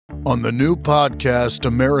On the new podcast,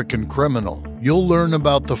 American Criminal, you'll learn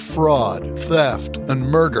about the fraud, theft, and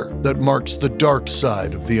murder that marks the dark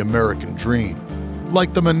side of the American dream.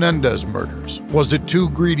 Like the Menendez murders. Was it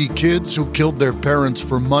two greedy kids who killed their parents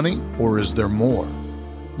for money, or is there more?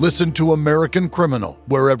 Listen to American Criminal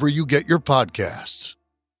wherever you get your podcasts.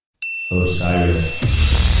 Osiris.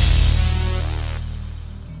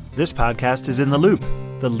 This podcast is in the Loop,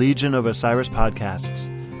 the Legion of Osiris podcasts.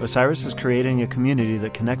 Osiris is creating a community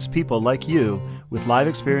that connects people like you with live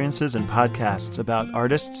experiences and podcasts about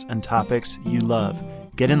artists and topics you love.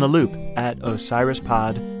 Get in the loop at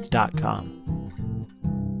osirispod.com.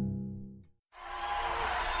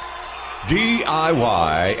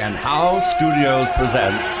 DIY and House Studios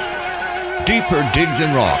presents Deeper Digs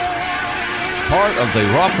in Rock, part of the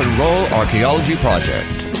Rock and Roll Archaeology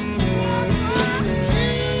Project.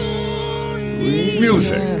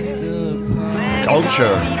 Music,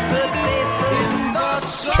 culture,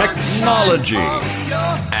 technology,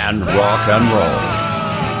 and rock and roll.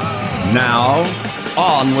 Now,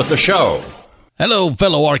 on with the show. Hello,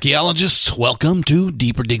 fellow archaeologists. Welcome to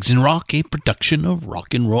Deeper Digs in Rock, a production of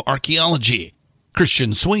Rock and Roll Archaeology.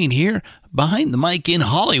 Christian Swain here, behind the mic in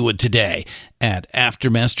Hollywood today at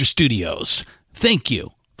Aftermaster Studios. Thank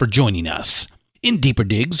you for joining us. In Deeper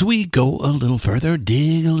Digs, we go a little further,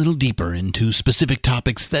 dig a little deeper into specific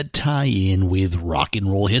topics that tie in with rock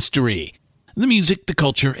and roll history. The music, the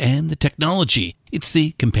culture, and the technology. It's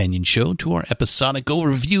the companion show to our episodic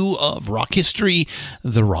overview of rock history,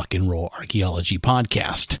 the Rock and Roll Archaeology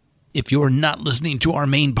Podcast. If you're not listening to our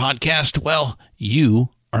main podcast, well, you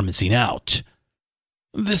are missing out.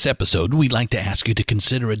 This episode, we'd like to ask you to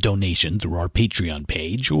consider a donation through our Patreon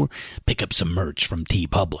page or pick up some merch from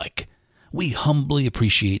TeePublic. We humbly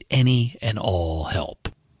appreciate any and all help.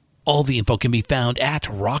 All the info can be found at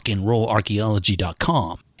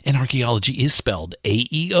rockandrollarchaeology.com. And archaeology is spelled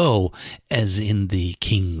AEO, as in the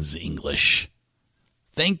King's English.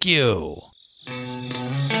 Thank you.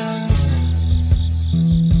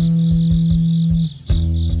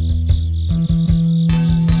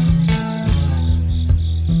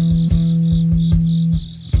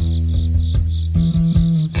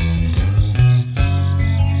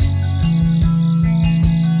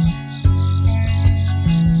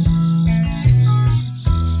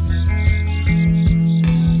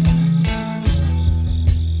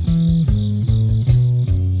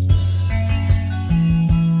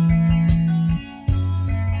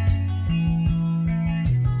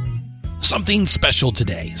 Something special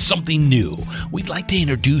today, something new. We'd like to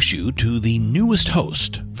introduce you to the newest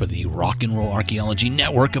host for the Rock and Roll Archaeology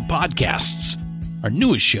Network of podcasts. Our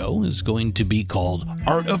newest show is going to be called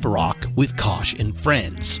Art of Rock with Kosh and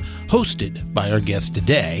Friends, hosted by our guest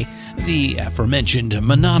today, the aforementioned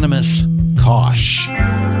mononymous Kosh.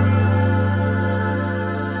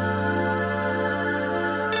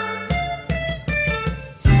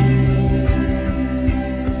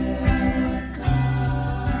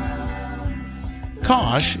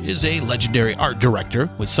 Kosh is a legendary art director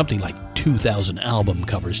with something like 2,000 album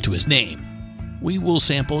covers to his name. We will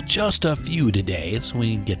sample just a few today as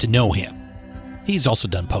we get to know him. He's also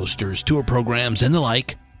done posters, tour programs, and the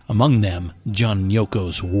like, among them John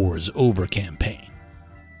Yoko's War's Over campaign.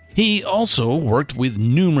 He also worked with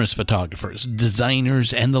numerous photographers,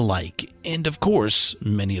 designers, and the like, and of course,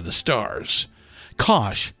 many of the stars.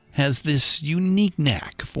 Kosh has this unique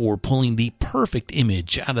knack for pulling the perfect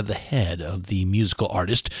image out of the head of the musical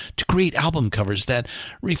artist to create album covers that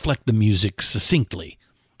reflect the music succinctly,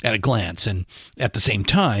 at a glance, and at the same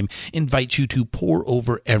time invite you to pore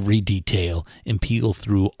over every detail and peel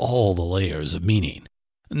through all the layers of meaning.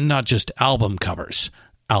 Not just album covers,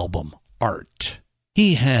 album art.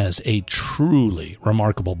 He has a truly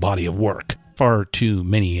remarkable body of work. Far too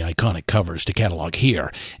many iconic covers to catalog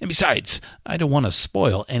here, and besides, I don't want to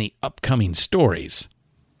spoil any upcoming stories.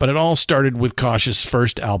 But it all started with Kosh's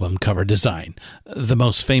first album cover design, the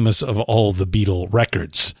most famous of all the Beatle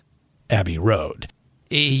records, Abbey Road.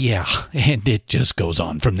 Yeah, and it just goes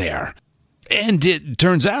on from there. And it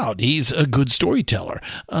turns out he's a good storyteller,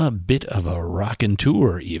 a bit of a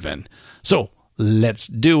raconteur even. So, let's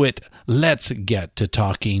do it. Let's get to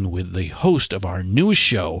talking with the host of our newest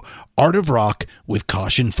show, Art of Rock with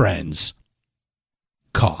Kosh and Friends.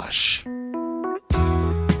 Kosh.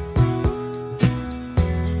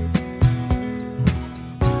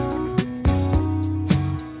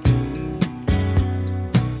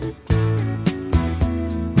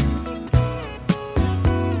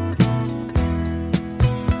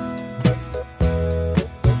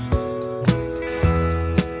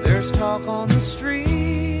 There's talk on the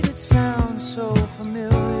street, it sounds so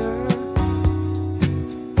familiar.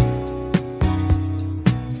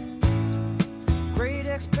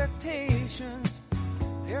 expectations.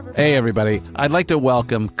 Hey, everybody. I'd like to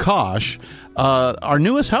welcome Kosh, our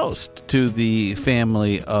newest host, to the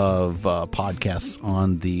family of podcasts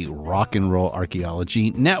on the Rock and Roll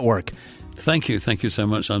Archaeology Network. Thank you so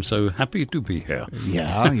much. I'm so happy to be here.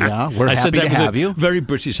 Yeah, we're I happy said that to with have a you. Very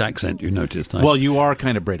British accent, you noticed. Well, you are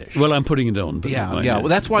kind of British. Well, I'm putting it on. But Yeah. right, Well,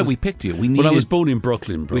 that's why we picked you. We needed, I was born in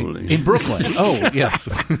Brooklyn, probably. in Brooklyn. Oh, yes.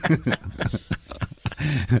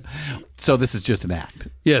 So this is just an act.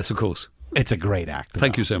 Yes, of course. It's a great act.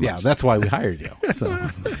 Thank you so much. Yeah, that's why we hired you. So,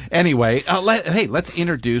 anyway, let's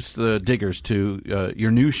introduce the diggers to your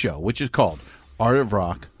new show, which is called Art of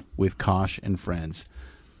Rock with Kosh and Friends.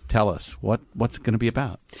 Tell us, what's it going to be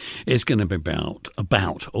about? It's going to be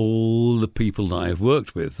about all the people that I've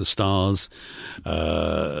worked with, the stars,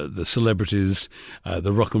 the celebrities,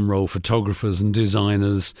 the rock and roll photographers and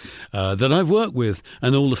designers that I've worked with,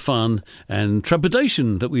 and all the fun and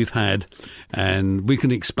trepidation that we've had. And we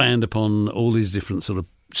can expand upon all these different sort of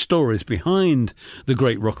stories behind the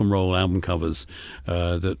great rock and roll album covers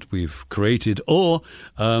that we've created or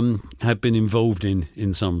have been involved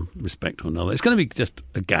in some respect or another. It's going to be just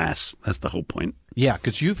a gas. That's the whole point. Yeah,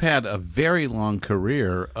 because you've had a very long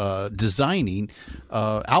career designing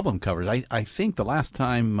album covers. I think the last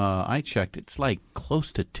time I checked, it's like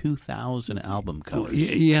close to 2,000 album covers.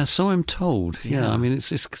 Yeah, so I'm told. Yeah, I mean,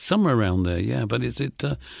 it's somewhere around there, yeah, but it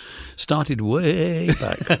started way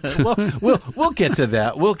back. Well, we'll get to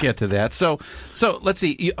that. We'll get to that. So let's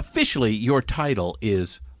see. Officially, your title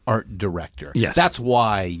is art director. Yes. That's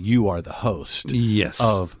why you are the host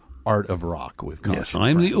of Art of Rock with Kosh. Yes,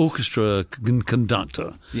 I'm the orchestra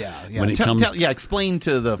conductor. Yeah. When it comes, explain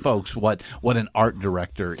to the folks what an art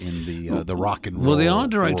director in the rock and roll. Well, the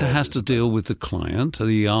art director world has to deal with the client,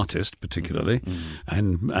 the artist particularly,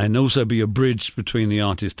 and also be a bridge between the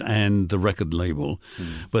artist and the record label.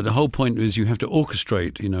 But the whole point is you have to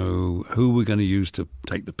orchestrate, who we're going to use to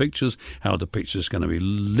take the pictures, how the picture's going to be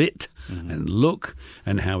lit and look,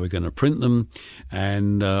 and how we're going to print them,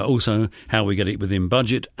 and also how we get it within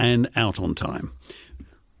budget and out on time,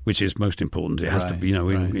 which is most important. It has to be,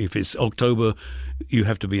 if it's October, you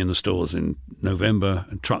have to be in the stores in November,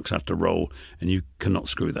 and trucks have to roll, and you cannot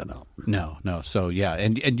screw that up. No. So, yeah,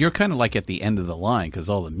 and you're kind of like at the end of the line because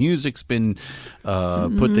all the music's been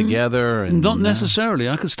put together. And not necessarily.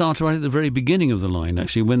 I could start right at the very beginning of the line,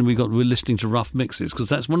 actually, when we're listening to rough mixes, because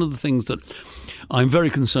that's one of the things that I'm very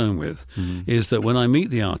concerned with, is that when I meet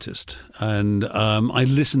the artist and I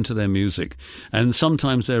listen to their music, and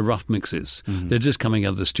sometimes they're rough mixes, they're just coming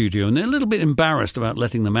out of the studio, and they're a little bit embarrassed about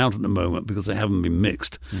letting them out at the moment because they haven't been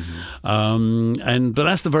mixed. But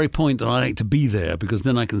that's the very point that I like to be there, because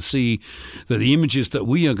then I can see that the images that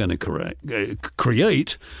we are going to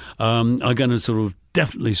create are going to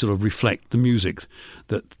definitely reflect the music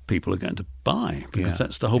that people are going to buy, because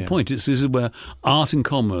that's the whole point. This is where art and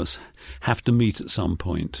commerce have to meet at some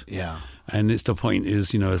point. Yeah. And the point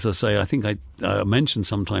is, as I say, I think I mentioned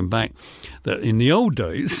some time back that in the old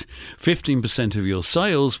days, 15% of your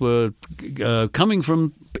sales were coming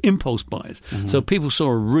from impulse buys. So people saw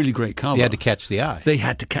a really great cover. You had to catch the eye. They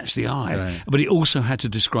had to catch the eye. Right. But it also had to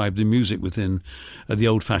describe the music within the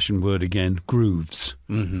old-fashioned word again, grooves.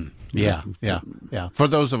 Yeah. For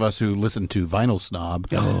those of us who listen to Vinyl Snob,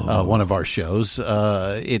 one of our shows,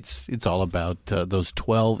 it's all about those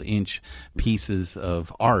 12-inch pieces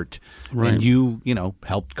of art, and you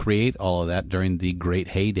helped create all of that during the great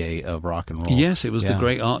heyday of rock and roll. Yes, it was the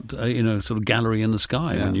great art, gallery in the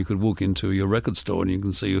sky when you could walk into your record store and you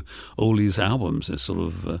can see all these albums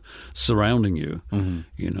surrounding you, and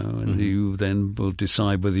you then will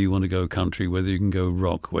decide whether you want to go country, whether you can go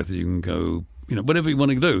rock, whether you can go whatever you want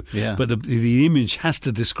to do. Yeah. But the image has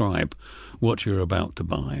to describe what you're about to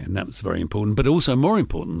buy, and that's very important. But also, more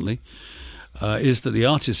importantly, is that the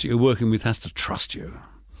artist you're working with has to trust you.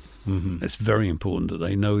 It's very important that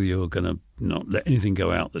they know you're going to not let anything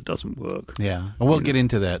go out that doesn't work. Yeah, and we'll get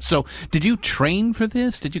into that. So, did you train for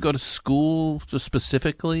this? Did you go to school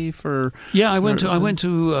specifically for? Yeah, I went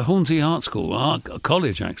to Hornsey Art School,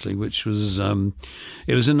 college actually, which was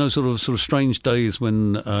it was in those sort of strange days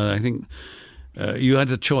when I think. You had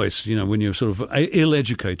a choice, when you're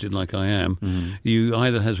ill-educated like I am, you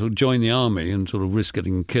either have to join the army and risk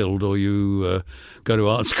getting killed, or you go to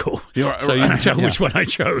art school. So you can tell which one I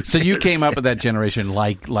chose. So you came up with that generation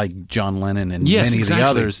like John Lennon and many of the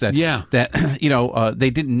others that they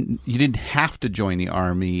didn't. You didn't have to join the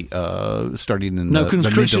army starting in the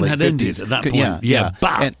conscription mid to late had 50s. ended at that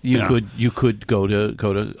point. And you could go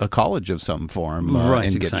to a college of some form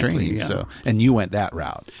and get training. Yeah. So and you went that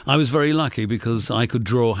route. I was very lucky because because I could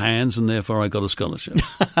draw hands, and therefore I got a scholarship.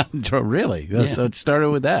 Really? So it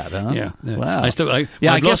started with that, huh? Yeah. Wow. I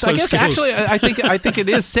guess skills. actually, I think it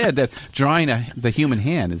is said that drawing the human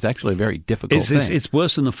hand is actually a very difficult thing. It's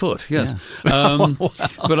worse than the foot. Yes. Yeah.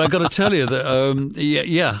 But I got to tell you that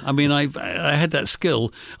I mean, I had that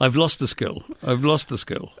skill. I've lost the skill.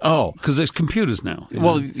 Oh, because there's computers now.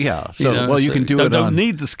 Well, yeah. So you can do it. Don't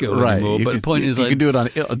need the skill anymore. But the point is, you can do it on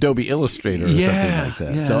Adobe Illustrator or something like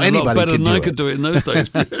that. Yeah, so anybody a lot better can than do I could do it in those days.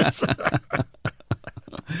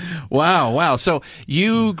 Wow. So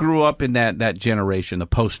you grew up in that generation, the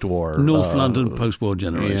post-war. North London post-war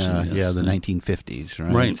generation. Yeah, the 1950s,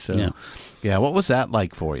 right? Right, So, yeah. What was that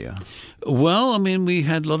like for you? Well, I mean, we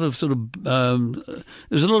had a lot of sort of there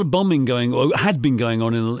was a lot of bombing going, or had been going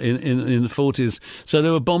on in the 40s. So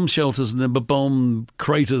there were bomb shelters and there were bomb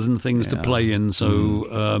craters and things to play in.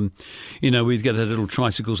 So we'd get our little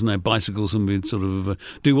tricycles and our bicycles, and we'd sort of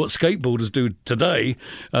do what skateboarders do today,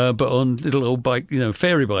 but on little old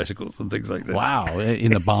fairy bicycles and things like this. Wow,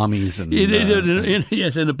 in the bommies and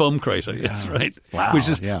yes, in a bomb crater. Yes, right. Wow, which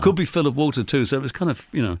could be full of water too. So it was kind of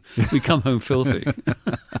we come home filthy.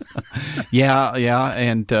 Yeah,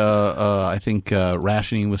 and I think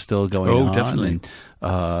rationing was still going on. Oh, definitely.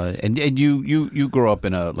 And you grew up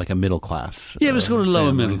in a middle class. Yeah, it was sort of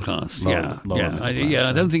lower middle class. Lower middle class,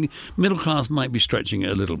 I don't think middle class might be stretching it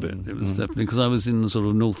a little bit. It was definitely because I was in sort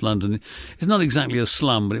of North London. It's not exactly a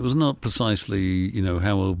slum, but it was not precisely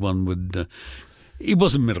how one would. It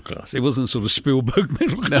wasn't middle class. It wasn't sort of Spielberg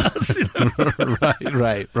middle class.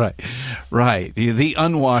 Right. The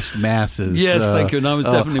unwashed masses. Yes, thank you. And I was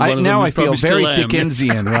definitely one of them. Now I feel very am.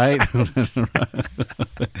 Dickensian, right?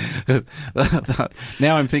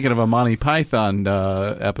 Now I'm thinking of a Monty Python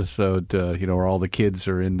episode, where all the kids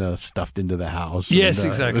are stuffed into the house. Yes,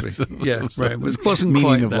 exactly. Right. It wasn't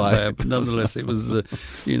quite that bad, but nonetheless, it was,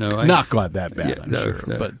 not quite that bad, I'm sure.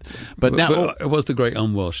 No. But now it was the great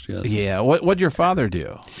unwashed, yes. Yeah. What did your father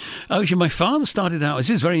do? Actually, my father started out, this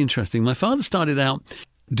is very interesting, my father started out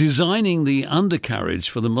designing the undercarriage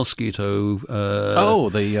for the Mosquito.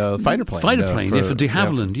 The fighter plane. For de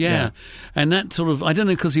Havilland, yeah. And that sort of, I don't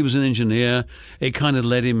know, because he was an engineer, it kind of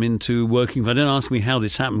led him into working, don't ask me how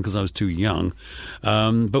this happened because I was too young,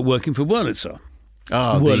 but working for Wurlitzer.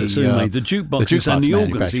 Wurlitzer made the jukeboxes and the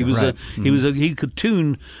organs. He could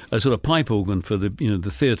tune a sort of pipe organ for the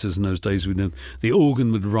theatres in those days. The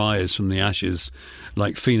organ would rise from the ashes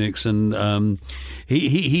like Phoenix, and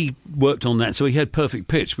he worked on that. So he had perfect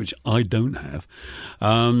pitch, which I don't have.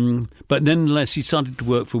 But nonetheless, he started to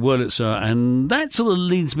work for Wurlitzer, and that sort of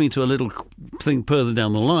leads me to a little thing further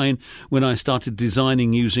down the line when I started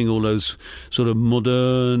designing using all those sort of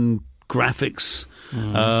modern graphics.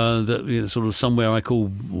 That sort of somewhere I call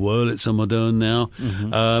Wurlitzer modern now,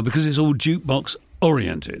 because it's all jukebox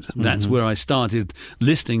oriented. That's where I started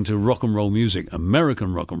listening to rock and roll music,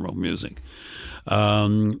 American rock and roll music,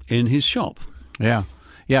 in his shop. Yeah.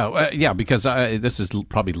 Because this is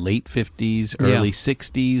probably late 50s, early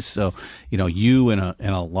 60s. So, you and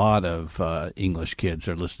a lot of English kids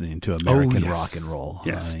are listening to American rock and roll.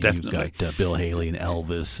 Yes, definitely. You've got Bill Haley and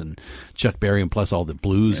Elvis and Chuck Berry, and plus all the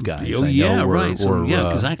blues guys.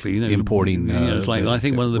 Exactly. Importing. It's like I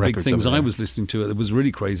think one of the big things I was listening to that was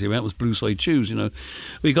really crazy about was Blue Suede Shoes.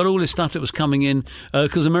 We got all this stuff that was coming in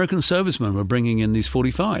because American servicemen were bringing in these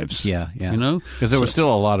 45s. Yeah. Because there were still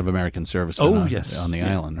a lot of American servicemen on the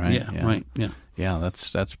island. Right? Yeah, right. Yeah. Yeah,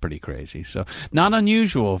 that's pretty crazy. So not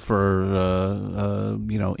unusual for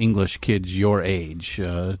English kids your age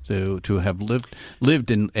to have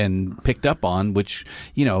lived and picked up on, which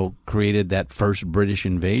created that first British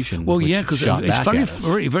invasion. Well, yeah, because it's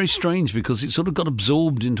very very strange because it sort of got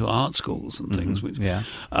absorbed into art schools and things. Which,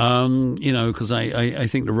 because I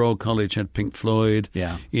think the Royal College had Pink Floyd.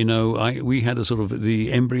 Yeah, we had a sort of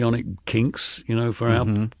the embryonic Kinks. For our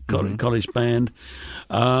college band,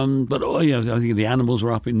 but I think the Animals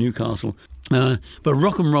were up in Newcastle. But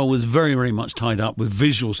rock and roll was very, very much tied up with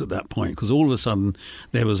visuals at that point because all of a sudden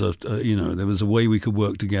there was a way we could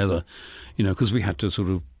work together, because we had to sort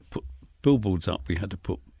of put billboards up, we had to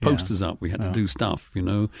put posters up, we had to do stuff,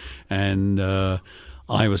 and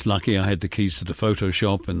I was lucky I had the keys to the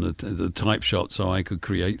Photoshop and the type shot so I could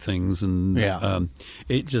create things, and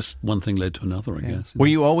it just one thing led to another, I guess. Were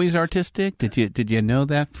you always artistic? Did you know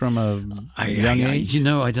that from a young age?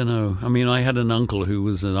 I don't know. I mean, I had an uncle who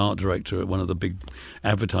was an art director at one of the big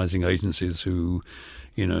advertising agencies who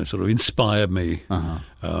sort of inspired me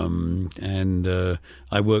And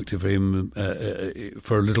I worked for him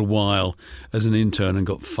for a little while as an intern and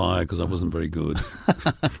got fired because I wasn't very good.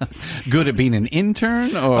 Good at being an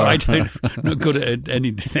intern, or I don't not good at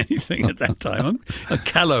anything at that time. I'm a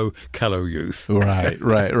callow youth. Right.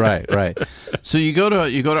 So you go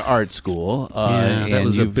to art school. That and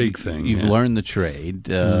was a big thing. You've learned the trade,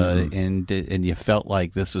 and you felt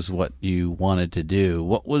like this is what you wanted to do.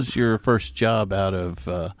 What was your first job out of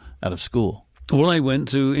school? Well, I went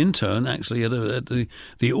to intern actually at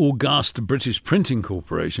the august British Printing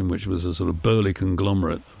Corporation, which was a sort of burly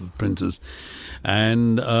conglomerate of printers,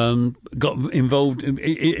 and got involved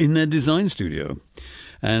in their design studio.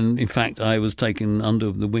 And in fact, I was taken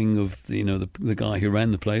under the wing of the guy who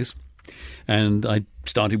ran the place, and I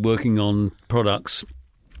started working on products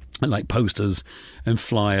like posters and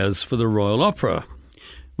flyers for the Royal Opera,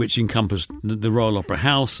 which encompassed the Royal Opera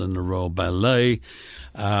House and the Royal Ballet.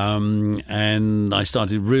 And I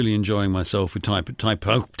started really enjoying myself with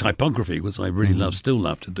typography, which I really still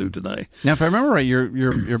love to do today. Now, if I remember right,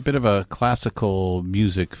 you're a bit of a classical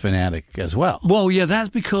music fanatic as well. Well, yeah, that's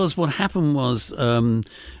because what happened was,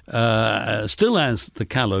 still as the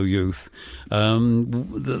callow youth,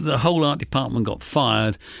 the whole art department got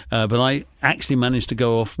fired, but I actually managed to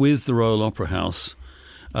go off with the Royal Opera House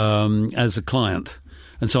as a client.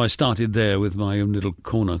 And so I started there with my own little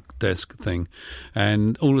corner desk thing.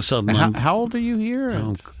 And all of a sudden... How old are you here?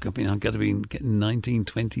 I've got to be getting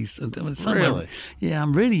 1920s. Really? Yeah,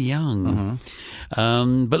 I'm really young.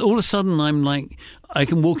 But all of a sudden I'm like... I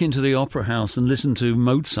can walk into the opera house and listen to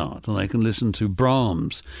Mozart, and I can listen to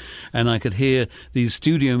Brahms, and I could hear these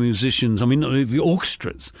studio musicians, the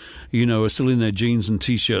orchestras, are still in their jeans and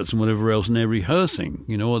T-shirts and whatever else, and they're rehearsing,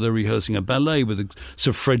 or they're rehearsing a ballet with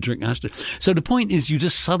Sir Frederick Astor. So the point is you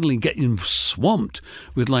just suddenly get swamped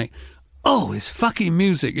with oh, it's fucking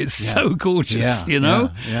music. It's so gorgeous,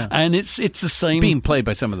 Yeah. And it's the same. Being played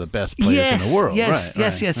by some of the best players in the world. Yes.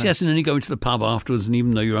 And then you go into the pub afterwards, and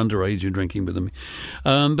even though you're underage, you're drinking with them.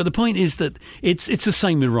 But the point is that it's the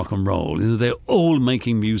same with rock and roll. They're all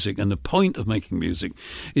making music, and the point of making music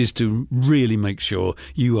is to really make sure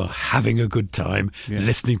you are having a good time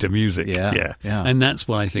listening to music. Yeah. And that's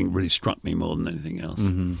what I think really struck me more than anything else.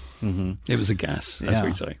 It was a gas, as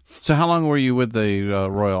we say. So how long were you with the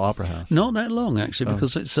Royal Opera House? Not that long, actually,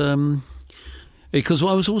 because it's because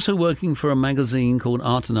I was also working for a magazine called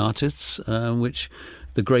Art and Artists, which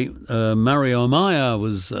the great Mario Amaya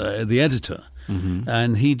was the editor,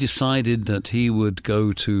 and he decided that he would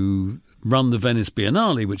go to run the Venice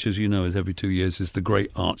Biennale, which, as you know, is every 2 years, is the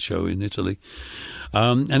great art show in Italy,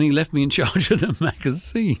 and he left me in charge of the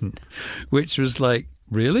magazine, which was like,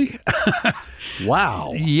 really?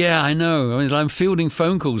 Wow. Yeah, I know. I'm fielding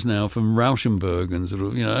phone calls now from Rauschenberg and sort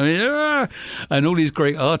of, and all these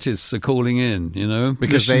great artists are calling in,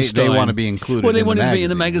 because they want to be included. Well, they wanted to be in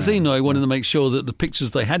the magazine. Though I wanted to make sure that the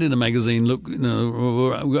pictures they had in the magazine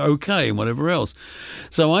were okay and whatever else.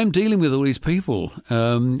 So I'm dealing with all these people,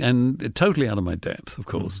 and totally out of my depth, of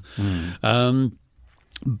course.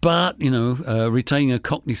 But retaining a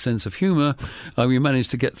Cockney sense of humour, we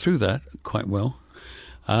managed to get through that quite well.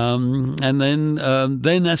 And then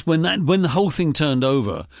that's when the whole thing turned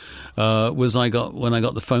over. Was when I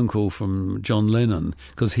got the phone call from John Lennon,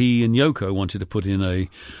 because he and Yoko wanted to put in a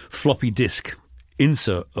floppy disk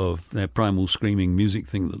insert of their Primal Screaming music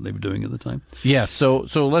thing that they were doing at the time. Yeah, so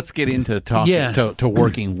let's get into talking to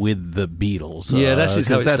working with the Beatles. That's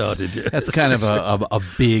how it started. Yes. That's kind of a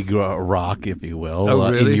big rock, if you will,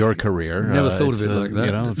 really? In your career. Never thought of it like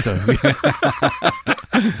that.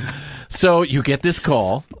 So you get this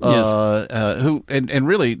call.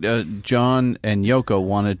 Really, John and Yoko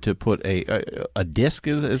wanted to put a disc.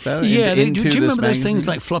 Is that into do you remember magazine? Those things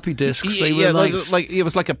like floppy disks? They were like it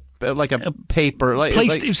was like a paper. It was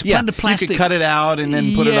plastic. You could cut it out and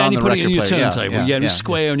then put it on the record player. Yeah, and you put it in your turntable. It was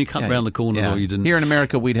square, and you cut around the corners, or you didn't. Here in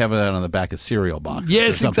America, we'd have that on the back of cereal boxes.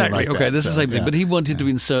 Yes, exactly. Like okay, that's the same thing. But he wanted to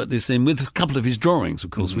insert this in with a couple of his drawings, of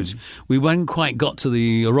course, which we hadn't quite got to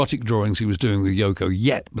the erotic drawings he was doing with Yoko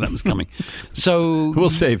yet, but that was coming. So we'll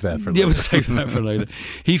save that for later. Yeah, we'll save that for later.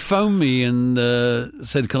 He phoned me and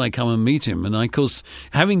said, "Can I come and meet him?" And I, of course,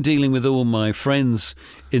 dealing with all my friends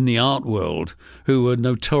in the art world who were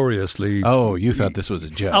notoriously... Oh, you thought this was a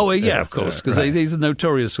joke. Oh, yeah, of course, because these are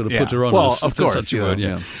notorious sort of putter-oners. Well, of course. Such a word,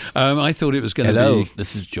 I thought it was going to be... Hello,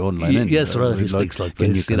 this is John Lennon. Yes, right, he speaks like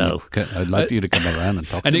this, I'd like you to come around and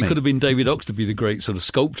talk to me. And it could have been David Oxtoby, the great sort of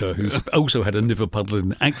sculptor, who also had a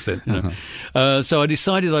Liverpudlian accent. So I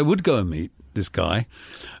decided I would go and meet this guy,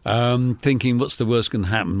 thinking, what's the worst can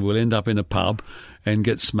happen? We'll end up in a pub and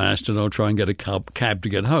get smashed, and I'll try and get a cab to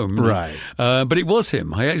get home. Right. But it was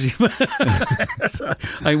him. I actually so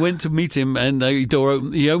I went to meet him, and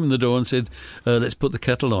he opened the door and said, let's put the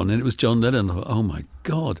kettle on. And it was John Lennon. I thought, oh, my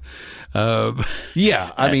God.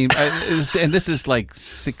 Yeah, I mean, and this is like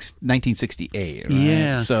 1968, right?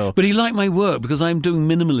 Yeah. So, but he liked my work because I'm doing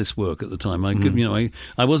minimalist work at the time.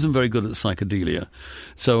 I wasn't very good at psychedelia,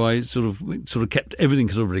 so I sort of kept everything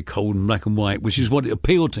sort of really cold and black and white, which is what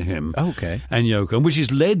appealed to him. Okay. And Yoko, and which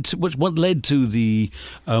is what led to the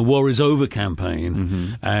War Is Over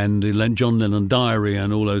campaign and the John Lennon Diary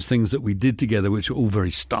and all those things that we did together, which are all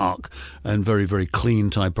very stark and very, very clean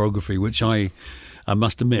typography, which I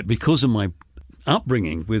must admit, because of my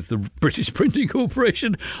upbringing with the British Printing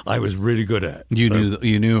Corporation, I was really good at.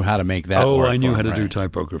 You knew how to make that work. I knew how to do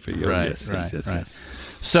typography. Oh, right, yes.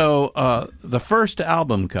 So the first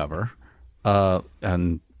album cover,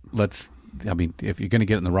 and if you're going to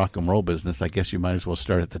get in the rock and roll business, I guess you might as well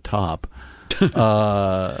start at the top,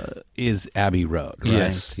 is Abbey Road,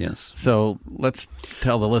 right? Yes. So let's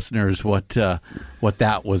tell the listeners what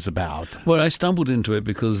that was about. Well, I stumbled into it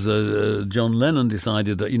because John Lennon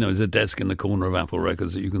decided that, there's a desk in the corner of Apple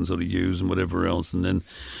Records that you can sort of use and whatever else. And then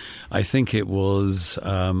I think it was,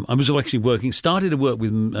 I was actually started to work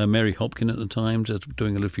with Mary Hopkin at the time, just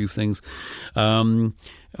doing a few things.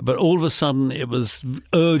 But all of a sudden, it was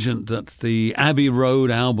urgent that the Abbey Road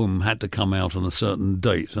album had to come out on a certain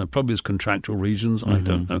date. Probably as contractual reasons, I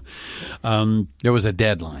don't know. There was a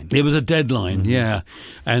deadline. It was a deadline, yeah.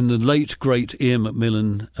 And the late, great Ian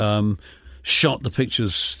McMillan shot the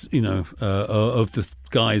pictures, of the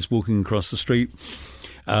guys walking across the street.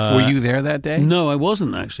 Were you there that day? No, I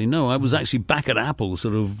wasn't actually. No, I was actually back at Apple,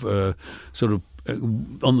 sort of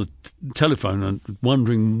on the telephone and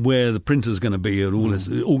wondering where the printer's going to be and all this,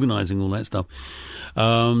 organising all that stuff.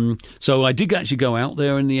 So I did actually go out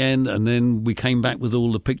there in the end, and then we came back with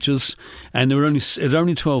all the pictures, and there were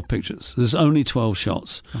only 12 pictures. There's only 12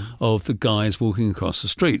 shots of the guys walking across the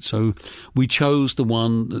street. So we chose the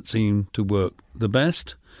one that seemed to work the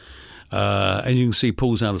best, and you can see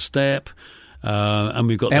Paul's out of step. And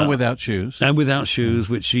we've got without shoes,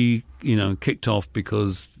 which he kicked off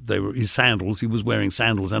because they were his sandals. He was wearing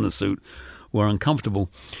sandals and a suit, were uncomfortable,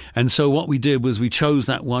 and so what we did was we chose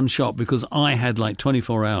that one shot because I had like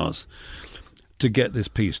 24 hours to get this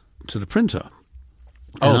piece to the printer.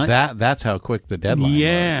 That's how quick the deadline was.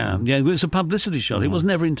 Yeah, it was a publicity shot. It was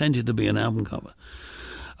never intended to be an album cover.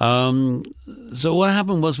 So what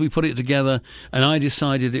happened was we put it together, and I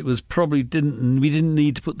decided it was probably we didn't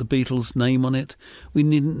need to put the Beatles' name on it. We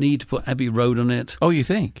didn't need to put Abbey Road on it. Oh, you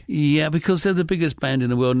think? Yeah, because they're the biggest band in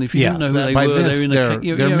the world, and if you didn't know who they were,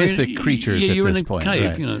 they're mythic creatures you're at in this a point,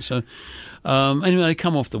 cave, right. So anyway, they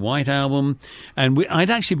come off the White Album, and I'd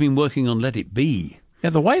actually been working on Let It Be. Yeah,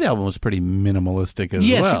 the White Album was pretty minimalistic as well.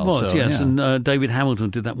 Yes, it was, yes. Yeah. And David Hamilton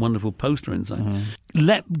did that wonderful poster inside.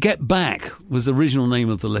 Get Back was the original name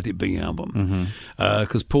of the Let It Be album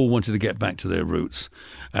because Paul wanted to get back to their roots.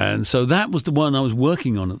 And so that was the one I was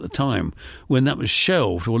working on at the time when that was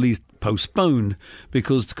shelved, or at least postponed,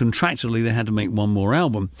 because contractually they had to make one more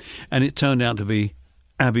album. And it turned out to be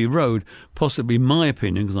Abbey Road, possibly, my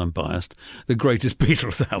opinion, because I'm biased, the greatest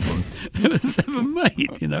Beatles album that was ever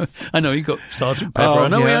made. I know you got Sgt. Pepper.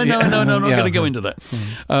 I'm not going to go into that.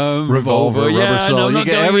 Revolver, Rubber Soul.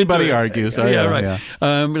 Everybody argues. Right. Yeah.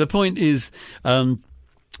 The point is that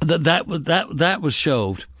was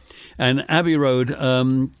shelved, and Abbey Road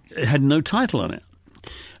had no title on it.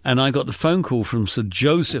 And I got the phone call from Sir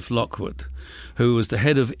Joseph Lockwood, who was the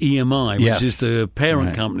head of EMI, which is the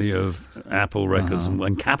parent company of Apple Records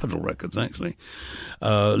and Capitol Records, actually,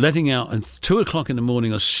 letting out at 2:00 in the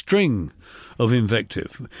morning a string of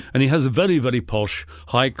invective. And he has a very, very posh,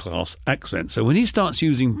 high-class accent. So when he starts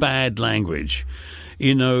using bad language,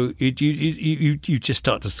 you just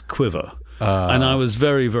start to quiver. And I was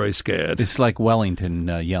very, very scared. It's like Wellington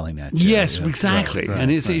yelling at you. Yes, exactly. Right, and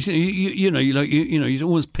it's you're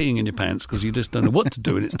always peeing in your pants because you just don't know what to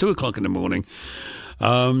do. And it's 2:00 in the morning.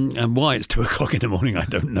 And why it's 2:00 in the morning, I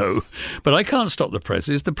don't know. But I can't stop the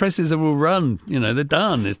presses. The presses are all run. They're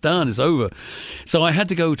done. It's done. It's over. So I had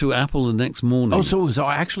to go to Apple the next morning. Oh, so it was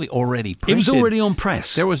actually already printed? It was already on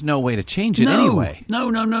press. There was no way to change it anyway.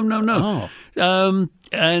 No. Oh.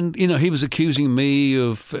 And, he was accusing me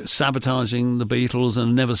of sabotaging the Beatles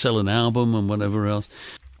and never sell an album and whatever else.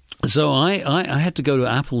 So I had to go to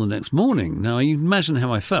Apple the next morning. Now, you imagine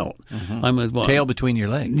how I felt. Tail between your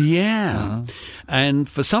legs. Yeah. And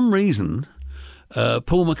for some reason,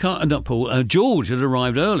 George had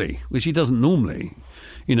arrived early, which he doesn't normally.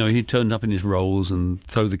 he turned up in his Rolls and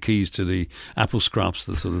throw the keys to the Apple Scruffs,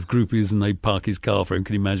 the sort of groupies, and they'd park his car for him.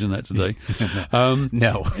 Can you imagine that today?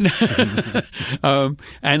 No.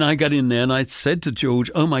 And I got in there and I said to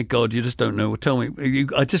George, "Oh my God, you just don't know. Tell me,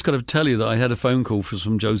 I just got to tell you that I had a phone call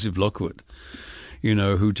from Joseph Lockwood,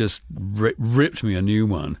 who just ripped me a new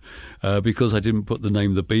one because I didn't put the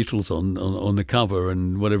name The Beatles on the cover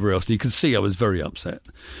and whatever else. And you could see I was very upset.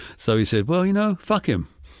 So he said, well, fuck him.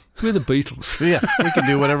 We're the Beatles." Yeah, we can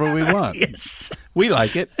do whatever we want. Yes. We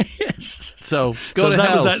like it. Yes. So that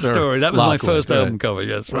hell, was that sir. story. That was Lockwood, my first right. album cover,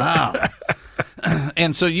 yes. Right. Wow.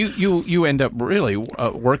 And so you end up really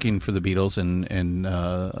working for the Beatles and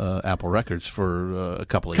Apple Records for a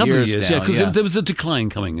couple of years now. Yeah, because there was a decline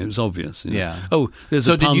coming. It was obvious. Yeah. Oh, there's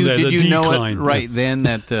so a pun there. Did you decline. know it right then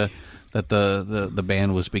that the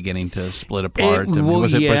band was beginning to split apart?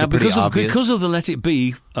 Was it pretty obvious? Because of the Let It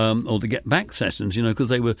Be or the Get Back sessions, because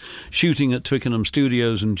they were shooting at Twickenham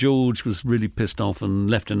Studios, and George was really pissed off and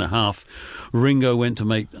left in a huff. Ringo went to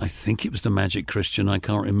make, I think it was The Magic Christian. I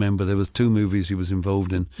can't remember. There was 2 movies he was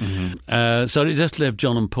involved in. Mm-hmm. So it just left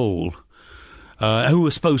John and Paul, who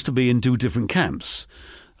were supposed to be in 2 different camps.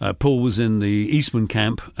 Paul was in the Eastman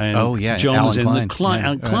camp, and John Alan was in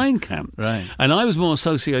Klein. the Klein camp. Right. And I was more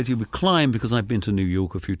associated with Klein because I'd been to New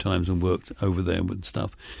York a few times and worked over there with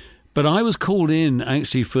stuff. But I was called in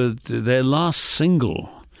actually for their last single,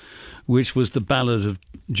 which was the ballad of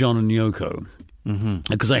John and Yoko.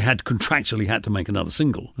 Because they had contractually had to make another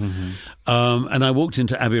single. And I walked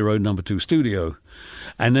into Abbey Road No. 2 studio,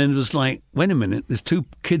 and then it was like, wait a minute, there's 2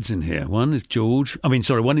 kids in here. One is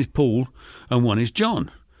one is Paul, and one is John.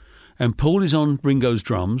 And Paul is on Ringo's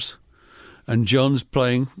drums, and John's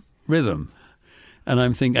playing rhythm. And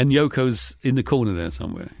I'm thinking, and Yoko's in the corner there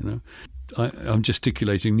somewhere, I'm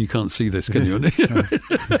gesticulating, you can't see this, can you?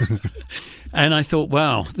 And I thought,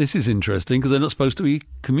 wow, this is interesting, because they're not supposed to be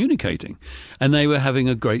communicating. And they were having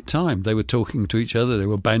a great time. They were talking to each other, they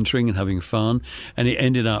were bantering and having fun. And it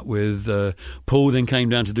ended up with Paul then came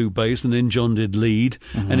down to do bass, and then John did lead,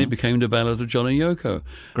 and it became the ballad of John and Yoko.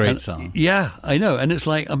 Great song. Yeah, I know. And it's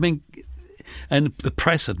like, and the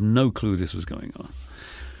press had no clue this was going on.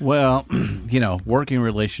 Well, working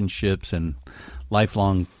relationships and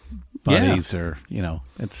lifelong buddies are,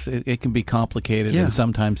 it can be complicated, and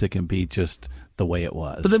sometimes it can be just the way it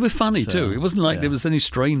was. But they were funny too. It wasn't like there was any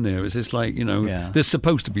strain there. It was just like, there's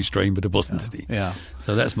supposed to be strain, but it wasn't any. Yeah.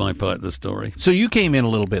 So that's my part of the story. So you came in a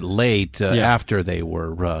little bit late after they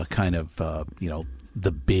were kind of,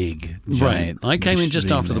 the big giant. Right. I came in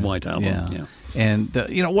just after the White Album. Yeah. And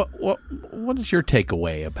what is your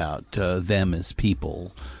takeaway about them as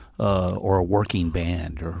people? Or a working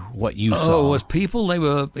band, or what you saw? Oh, as people, they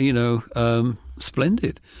were,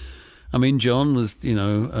 splendid. I mean, John was,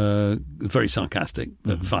 very sarcastic,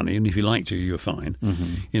 but funny, and if he liked you, you were fine.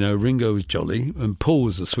 Ringo was jolly, and Paul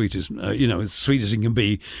was the sweetest, as sweet as he can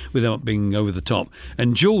be without being over the top.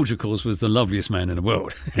 And George, of course, was the loveliest man in the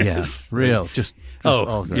world. Yes, real, just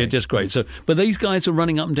great. Just great. So, but these guys were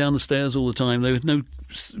running up and down the stairs all the time. There was no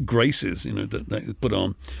graces, that they put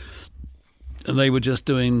on. And they were just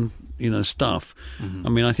doing, stuff. I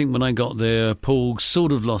mean, I think when I got there, Paul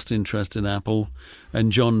sort of lost interest in Apple,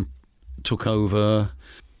 and John took over.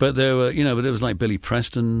 But there were, but there was like Billy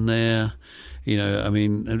Preston there. I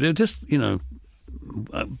mean, they're just,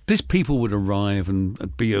 these people would arrive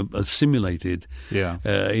and be assimilated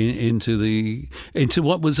into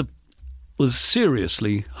what was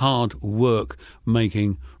seriously hard work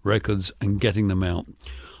making records and getting them out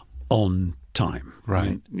on time.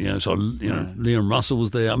 Right. Liam Russell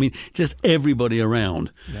was there. I mean, just everybody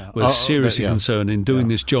around was seriously concerned in doing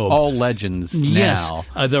this job. All legends now.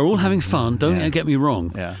 Yes. They're all having fun. Don't get me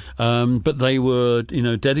wrong. Yeah. But they were,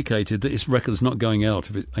 dedicated that this record's not going out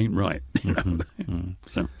if it ain't right.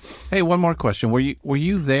 So, hey, one more question. Were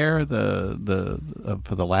you there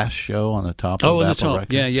for the last show on the top of Apple on the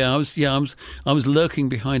top. Records? I was lurking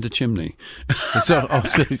behind a chimney. So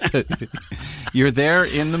you're there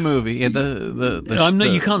in the movie in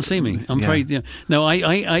you can't see me. I'm afraid. Yeah. No,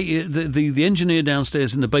 the engineer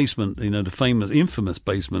downstairs in the basement, the infamous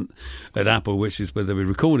basement at Apple, which is where they were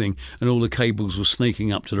recording, and all the cables were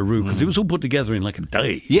snaking up to the roof because it was all put together in like a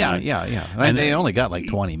day. Yeah. And they only got like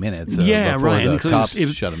 20 minutes. Before the cops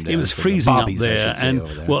shut them down. It was freezing up there, and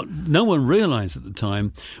what no one realized at the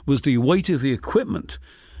time was the weight of the equipment.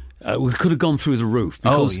 We could have gone through the roof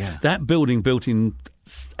because that building, built in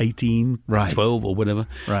 1812 or whatever,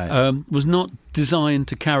 was not designed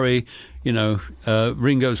to carry,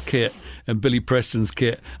 Ringo's kit and Billy Preston's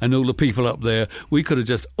kit and all the people up there. We could have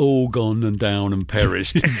just all gone and down and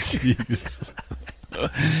perished.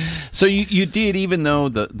 So you did, even though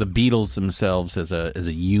the Beatles themselves as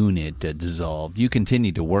a unit dissolved, you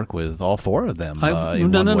continued to work with all four of them. No. I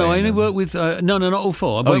only worked with not all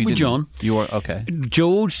four. I worked with John. You were okay.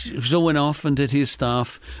 George still went off and did his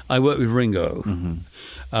stuff. I worked with Ringo,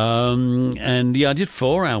 and I did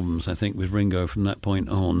 4 albums, I think, with Ringo from that point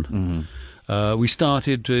on. We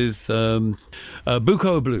started with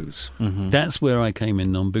Bucco Blues. That's where I came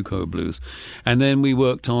in on Bucco Blues, and then we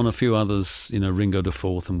worked on a few others, Ringo the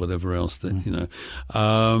Fourth and whatever else that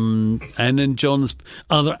and then John's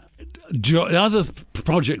other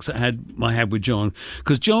projects that I had with John,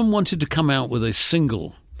 because John wanted to come out with a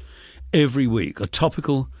single every week, a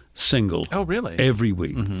topical single. Oh, really? Every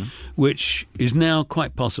week, which is now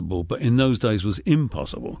quite possible, but in those days was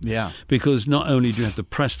impossible. Yeah. Because not only do you have to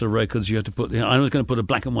press the records, you have to put I was going to put a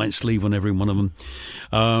black and white sleeve on every one of them,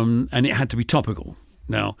 and it had to be topical.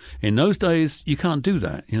 Now, in those days, you can't do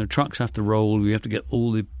that. Trucks have to roll. You have to get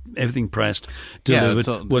everything pressed,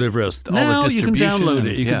 delivered, whatever else. Now you can download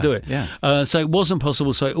it. You can do it. Yeah. So it wasn't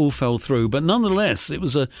possible. So it all fell through. But nonetheless, it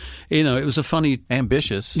was a funny,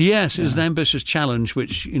 ambitious. Yes, it was an ambitious challenge,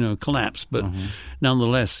 which collapsed. But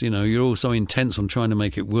nonetheless, you're all so intense on trying to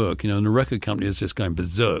make it work. And the record company is just going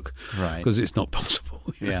berserk, right? Because it's not possible.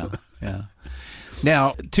 Yeah.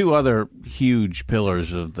 Now, 2 other huge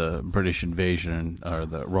pillars of the British invasion are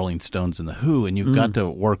the Rolling Stones and the Who, and you've got to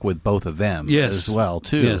work with both of them as well,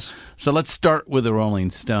 too. Yes. So let's start with the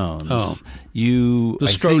Rolling Stones. Oh. The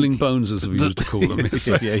Strolling Bones, as we used to call them.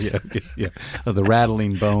 Yeah. The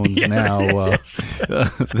Rattling Bones now.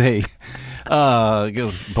 They,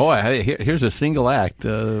 here's a single act.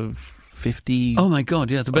 50. Oh my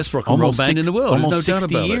God! Yeah, the best rock and roll band in the world. Almost There's no doubt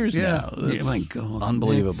 60 about years it. now. Yeah, my God,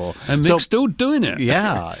 unbelievable. Yeah. And Mick's still doing it.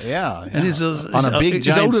 Yeah. And he's on a big he's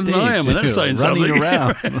giant older stage, than I am, and that's saying running something.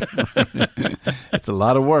 Around. It's a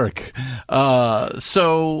lot of work.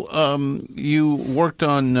 So you worked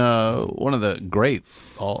on one of the great,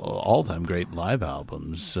 all-time great live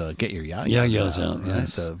albums, Get Your Ya-Ya's out.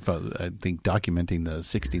 Yes. I think documenting the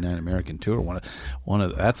 '69 American tour. One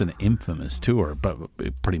of that's an infamous tour, but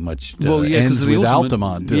it pretty much ends with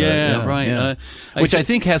Altamont. Right. Which I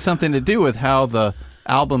think has something to do with how the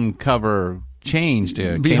album cover changed.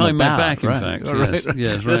 Behind my back, in right. fact. Right.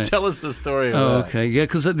 Yes, right. Tell us the story of that. Okay, yeah,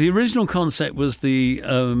 because the original concept was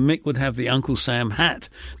Mick would have the Uncle Sam hat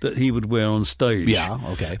that he would wear on stage. Yeah,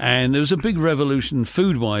 okay. And there was a big revolution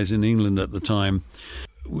food-wise in England at the time.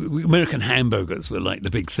 American hamburgers were like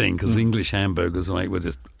the big thing, because English hamburgers were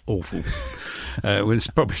just awful. It's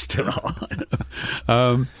probably still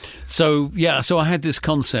are. So I had this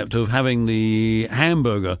concept of having the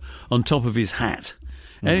hamburger on top of his hat.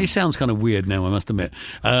 And it sounds kind of weird now, I must admit.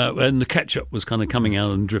 And the ketchup was kind of coming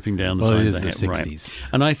out and dripping down the side of the head. The 60s. Right.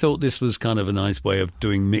 And I thought this was kind of a nice way of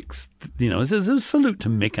doing Mick's, as a salute to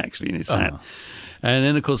Mick, actually, in his hat. And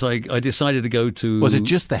then, of course, I decided to go to... Was it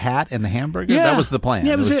just the hat and the hamburger? Yeah. That was the plan.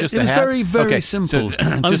 Yeah, it was just it was hat? very, very So, simple.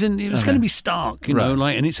 It was going to be stark,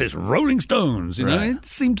 and it says Rolling Stones, Right. It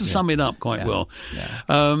seemed to sum it up quite well.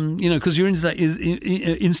 Yeah. Because you're into that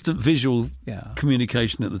instant visual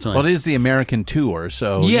communication at the time. Well, it is the American tour,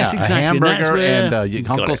 so yes, exactly. a hamburger and a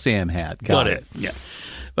Uncle Sam hat. Got it. Yeah.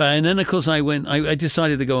 And then, of course, I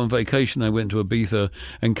decided to go on vacation. I went to Ibiza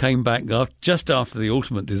and came back just after the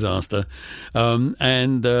ultimate disaster.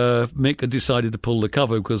 And Mick had decided to pull the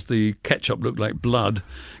cover because the ketchup looked like blood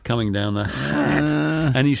coming down the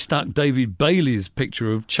hat. And he stuck David Bailey's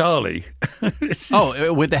picture of Charlie.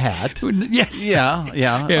 With the hat. Yes. Yeah.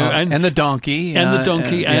 And the donkey.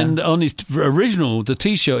 And on his original, the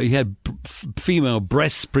T-shirt, he had female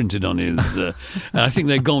breasts printed on his. I think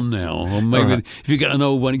they're gone now. Or maybe if you get an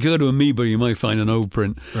old one, if you go to Amoeba, you might find an old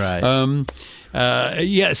print. Right. So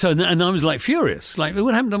and I was like furious. Like,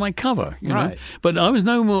 what happened to my cover? You know? But I was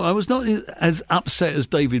not as upset as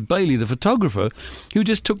David Bailey, the photographer, who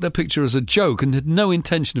just took that picture as a joke and had no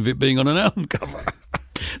intention of it being on an album cover.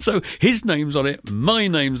 So his name's on it, my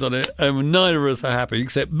name's on it, and neither of us are happy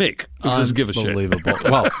except Mick, who doesn't give a shit. Unbelievable.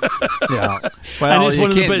 Well, yeah. And it's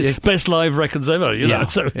one of the best live records ever, you know.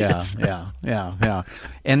 So yeah.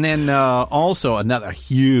 And then also another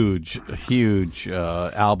huge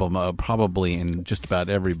album, probably in just about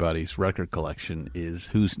everybody's record collection, is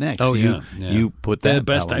Who's Next. Oh, You put that. They're the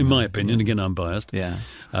best, in my opinion. Yeah. Again, I'm biased. Yeah.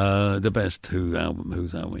 The best Who's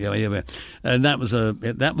album. Yeah. And that was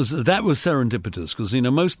serendipitous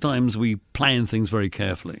because most times we plan things very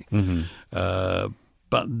carefully.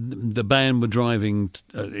 but the band were driving.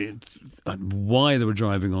 Why they were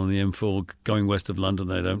driving on the M4 going west of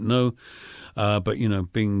London, I don't know. But,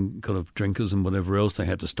 being kind of drinkers and whatever else, they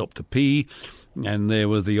had to stop to pee. And there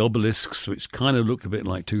were the obelisks, which kind of looked a bit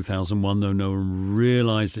like 2001, though no one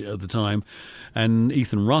realised it at the time. And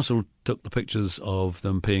Ethan Russell took the pictures of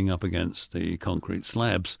them peeing up against the concrete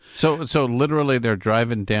slabs. So literally they're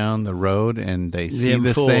driving down the road and they see M4,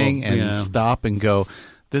 this thing and stop and go,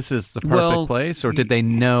 this is the perfect place? Or did they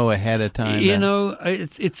know ahead of time?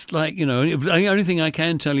 It's like, the only thing I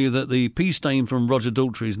can tell you that the pea stain from Roger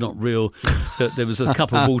Daltrey is not real, that there was a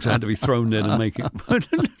cup of water had to be thrown in and make it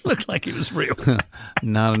look like it was real.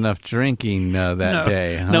 Not enough drinking that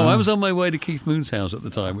day. Huh? No, I was on my way to Keith Moon's house at the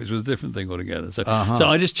time, which was a different thing altogether. So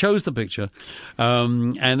I just chose the picture,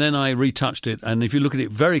 and then I retouched it. And if you look at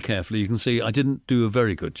it very carefully, you can see I didn't do a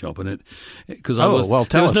very good job in it. Because tell us.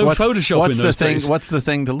 There was no Photoshop in those days. What's the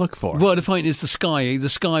thing to look for? Well, the point is the sky. The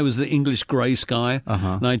sky was the English grey sky,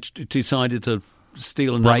 and I decided to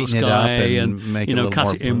steal another Brighten it sky up and make it cut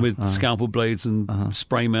more it in with scalpel blades and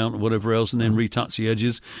spray mount or whatever else, and then retouch the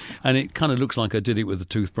edges. And it kind of looks like I did it with a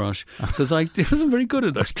toothbrush because it wasn't very good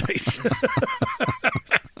at those days.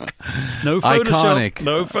 No Photoshop. Iconic.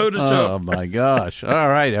 No Photoshop. Oh my gosh! All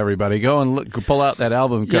right, everybody, go and pull out that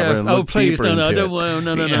album cover and look please, deeper into I it. don't want.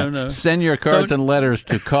 No. Send your cards and letters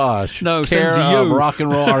to Kosh. No, care send to of you. Rock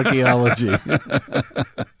and Roll Archaeology.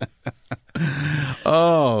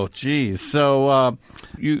 Oh, geez. So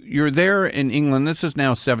you're there in England. This is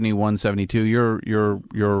now 71, 72.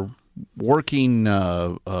 You're working.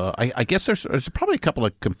 I guess there's probably a couple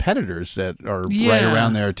of competitors that are right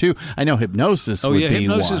around there too. I know Hypnosis would be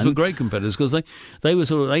Hypnosis one. were great competitors because they were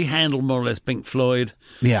they handled more or less Pink Floyd.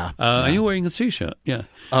 Yeah. And you're wearing a t-shirt. Yeah.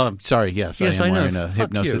 Sorry. Yes, I am wearing a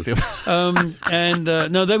Hypnosis.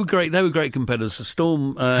 No, they were great. They were great competitors.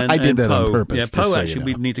 Storm and I did that Poe. on purpose. Yeah, Poe actually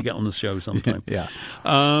we'd need to get on the show sometime. Yeah.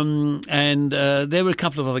 And there were a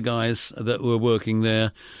couple of other guys that were working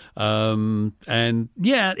there.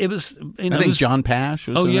 It was. I think John Pash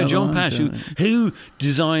was John Pash, who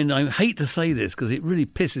designed. I hate to say this because it really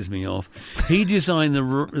pisses me off. He designed the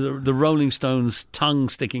Rolling Stones tongue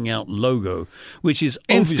sticking out logo, which is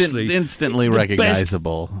obviously instantly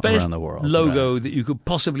recognizable best around the world. Logo that you could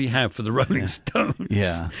possibly have for the Rolling Stones.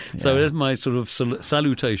 Yeah. So that's my sort of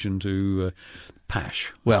salutation to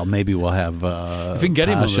Pash. Well, maybe we'll have if we can get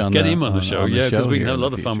him on the show, because we can have a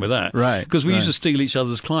lot of fun with that, right? Because we used to steal each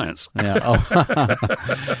other's clients. Yeah. Oh.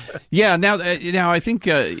 Yeah. Now I think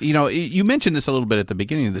you mentioned this a little bit at the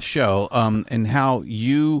beginning of the show, and how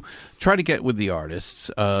you try to get with the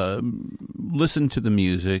artists, listen to the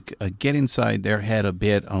music, get inside their head a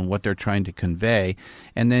bit on what they're trying to convey,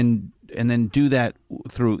 and then do that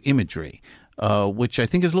through imagery. Which I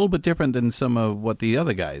think is a little bit different than some of what the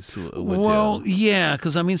other guys would do. Well, yeah,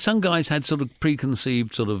 because some guys had sort of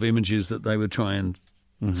preconceived sort of images that they would try and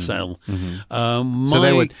sell. Mm-hmm.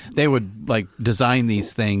 So they would like design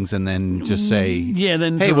these things and then just say,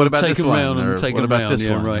 then hey, what about take this them one? around and take what them about around, this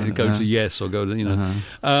one? right? Go to Yes or go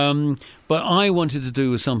to But I wanted to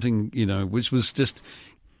do something which was just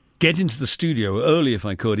get into the studio early if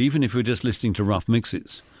I could, even if we're just listening to rough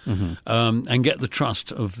mixes. And get the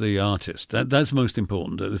trust of the artist. That's most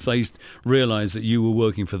important. That if they realise that you were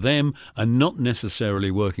working for them and not necessarily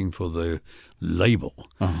working for the label,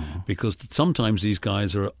 because sometimes these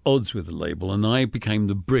guys are at odds with the label, and I became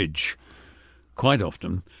the bridge quite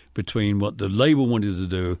often between what the label wanted to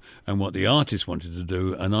do and what the artist wanted to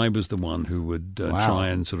do, and I was the one who would try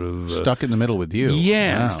and sort of... stuck in the middle with you.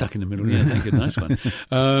 Yeah, wow. Stuck in the middle. Yeah, thank you. Nice one.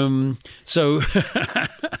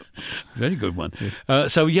 Very good one.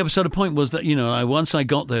 So the point was that, once I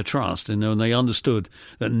got their trust, and they understood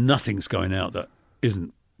that nothing's going out that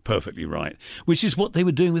isn't perfectly right, which is what they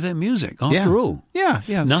were doing with their music, after all. Yeah.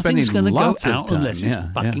 Nothing's going to go out unless it's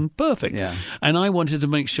Yeah. fucking perfect. Yeah. And I wanted to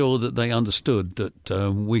make sure that they understood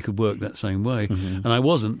that we could work that same way. And I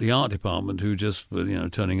wasn't the art department who just were,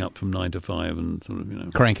 turning up from 9 to 5 and sort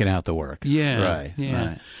of, cranking out the work. Yeah. Right. Yeah.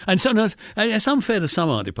 Right. And so it's unfair to some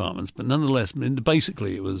art departments, but nonetheless,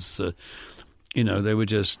 basically it was, they were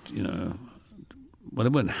just, they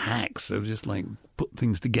weren't hacks. They were just like put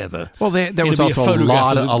things together. There was also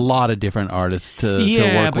a lot of different artists to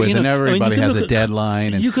work with, and everybody has a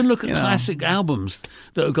deadline. And you can look at classic albums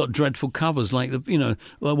that have got dreadful covers, like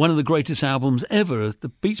one of the greatest albums ever, the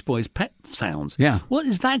Beach Boys' Pet Sounds. Yeah, what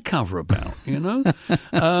is that cover about?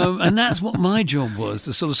 And that's what my job was,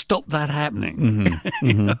 to sort of stop that happening.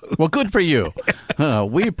 Well, good for you.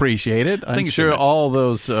 We appreciate it. I'm sure all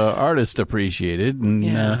those artists appreciate it,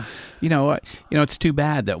 and It's too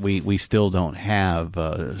bad that we still don't have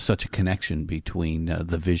such a connection between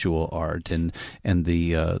the visual art and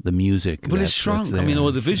the music. But it's shrunk. I mean,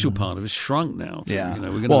 the visual part of it's shrunk now. Yeah.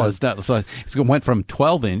 It's not. It went from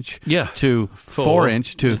 12-inch to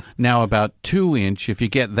 4-inch to now about 2-inch. If you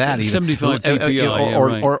get that, 75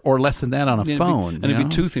 DPI, or less than that on a phone. And it'd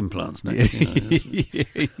be tooth implants next.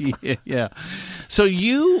 Yeah. So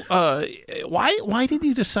you, why did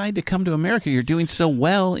you decide to come to America? You're doing so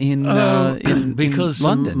well in because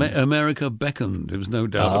London. America beckoned. There was no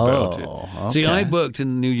doubt about it. Okay. See, I worked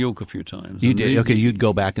in New York a few times. You did. Okay, you'd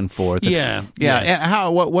go back and forth. Yeah. And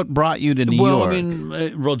how? What brought you to New York? Well, I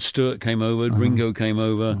mean, Rod Stewart came over. Ringo came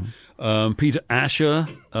over. Peter Asher,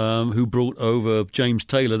 who brought over James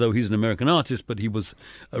Taylor, though he's an American artist, but he was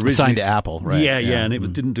originally signed to Apple, right? Yeah, and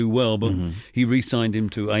it didn't do well, but he re-signed him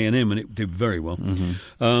to A&M, and it did very well.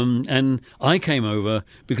 And I came over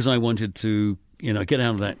because I wanted to, get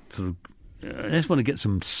out of that sort of. I just want to get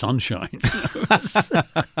some sunshine.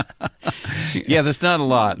 Yeah, there's not a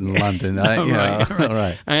lot in London.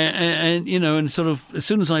 Right. And sort of as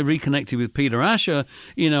soon as I reconnected with Peter Asher,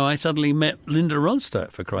 I suddenly met Linda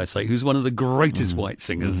Ronstadt, for Christ's sake, who's one of the greatest white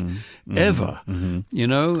singers ever.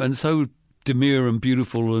 And so demure and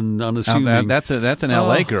beautiful and unassuming. That's an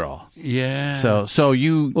LA girl. Yeah. So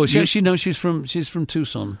you. Well, she's from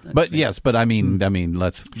Tucson. Actually. But yes, I mean,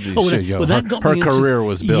 let's. That got her me career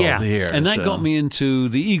was built here, and that got me into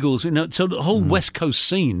the Eagles. So the whole West Coast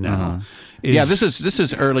scene now. This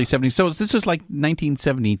is early 70s. So this is like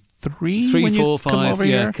 1973. 3, 4, 5,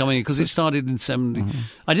 here? coming because it started in 70.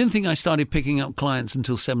 I didn't think I started picking up clients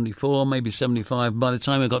until 74, maybe 75. By the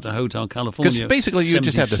time I got to Hotel California, because basically you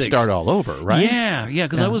 76. just had to start all over, right? Yeah.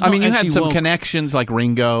 Because I was. Not you had some connections like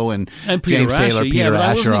Ringo and James Taylor, Peter but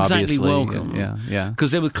Asher, I wasn't exactly obviously. welcome. Yeah.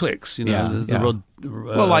 Because there were cliques, the Rod.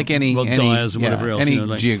 Like any Rod Dyers and whatever else,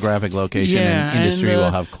 any geographic location in industry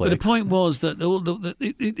will have cliques. But the point was that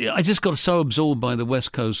I just got so absorbed by the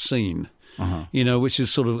West Coast scene, which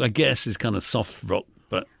is sort of, I guess, is kind of soft rock,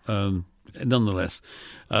 but nonetheless,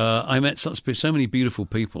 I met so many beautiful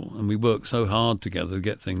people, and we worked so hard together to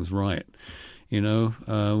get things right.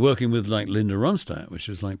 Working with like Linda Ronstadt, which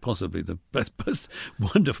is like possibly the most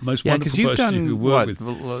wonderful person you could work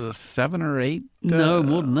with. 7 or 8? No,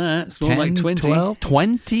 more than that. It's more 10, like 20. 12,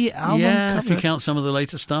 20 album covers? If you count some of the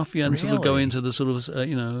later stuff, and sort of go into the sort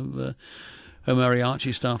of,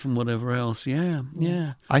 mariachi stuff and whatever else. Yeah.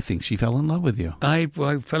 I think she fell in love with you. I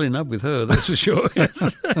fell in love with her, that's for sure.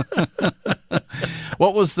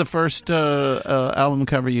 What was the first album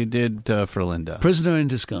cover you did for Linda? Prisoner in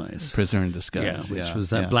Disguise. Prisoner in Disguise. Yeah, which was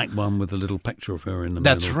that black one with a little picture of her in the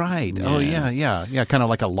middle. That's right. Yeah. Oh, yeah. Kind of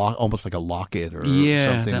like almost like a locket or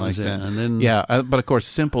something that like that. And then, but of course,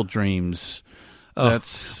 Simple Dreams. Now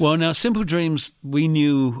Simple Dreams, we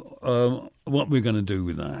knew what we're going to do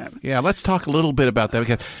with that. Yeah, let's talk a little bit about that.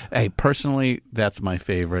 Because, personally, that's my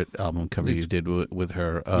favorite album cover you did with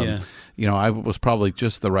her. I was probably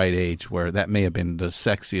just the right age where that may have been the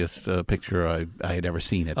sexiest picture I had ever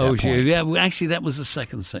seen at that point. Yeah. Well, actually, that was the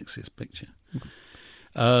second sexiest picture.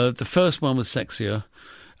 The first one was sexier,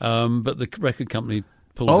 but the record company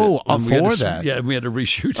pulled it. For that? Yeah, we had to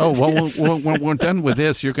reshoot it. Oh, well, when we're done with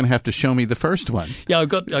this, you're going to have to show me the first one. Yeah, I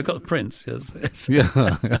got prints. Yes.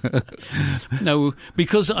 Yeah. No,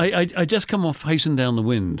 because I just come off Hasten Down the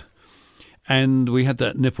Wind, and we had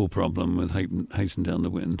that nipple problem with Hasten Down the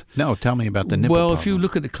Wind. No, tell me about the nipple problem. Well, if you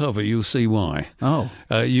look at the cover, you'll see why. Oh.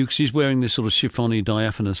 She's wearing this sort of chiffony,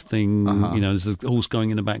 diaphanous thing. There's a horse going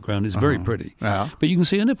in the background. It's very pretty. Yeah. But you can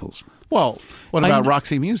see her nipples. Well, what about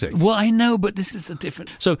Roxy Music? Well, I know, but this is a different...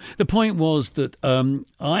 So the point was that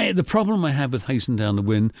the problem I had with Hasten Down the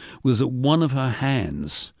Wind was that one of her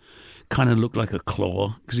hands kind of looked like a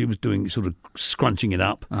claw because he was doing sort of scrunching it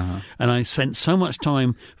up. And I spent so much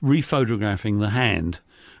time rephotographing the hand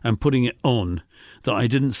and putting it on that I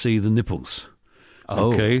didn't see the nipples.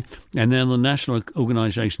 Oh. Okay. And then the National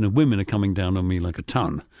Organization of Women are coming down on me like a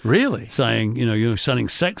ton. Really? Saying, you're selling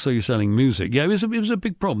sex or you're selling music. Yeah, it was a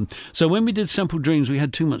big problem. So when we did Simple Dreams, we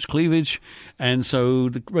had too much cleavage. And so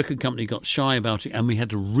the record company got shy about it and we had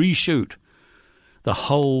to reshoot the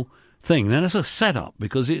whole thing. Now, that's a setup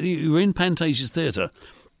because you're in Pantasia's Theatre.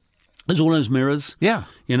 There's all those mirrors. Yeah.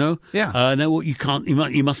 Yeah. No,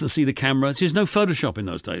 you mustn't see the camera. There's no Photoshop in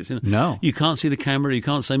those days. No. You can't see the camera. You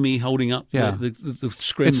can't see me holding up the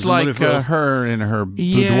screen. It's like her in her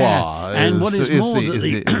boudoir. And what is more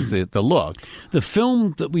is the look. The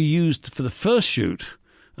film that we used for the first shoot,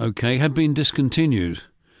 had been discontinued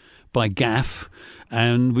by Gaff.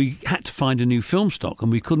 And we had to find a new film stock, and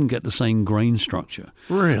we couldn't get the same grain structure.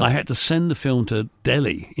 Really? I had to send the film to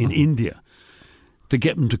Delhi in India to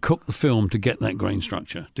get them to cook the film to get that grain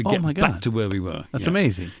structure, to get back to where we were. That's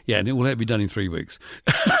amazing. Yeah, and it will have to be done in 3 weeks.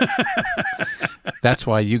 That's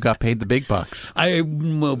why you got paid the big bucks.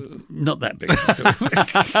 Well, not that big.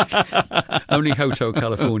 Only Hotel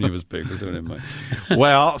California was big.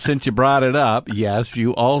 Well, since you brought it up, yes,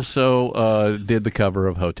 you also did the cover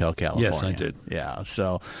of Hotel California. Yes, I did. Yeah,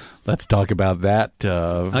 so let's talk about that.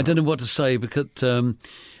 I don't know what to say because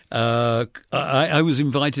I was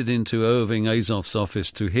invited into Irving Azoff's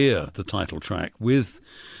office to hear the title track with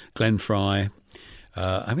Glenn Frey.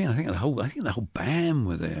 I think the whole band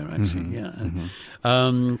were there actually.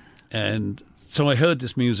 And so I heard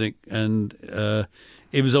this music, and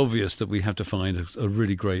it was obvious that we have to find a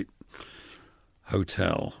really great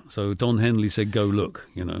hotel. So Don Henley said, "Go look."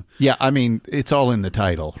 Yeah, I mean, it's all in the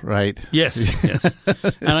title, right? Yes.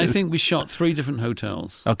 And I think we shot 3 different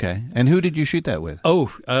hotels. Okay, and who did you shoot that with?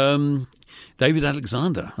 David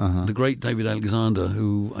Alexander, the great David Alexander,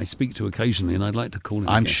 who I speak to occasionally, and I'd like to call him.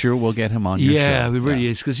 I'm sure we'll get him on your show. Yeah, it really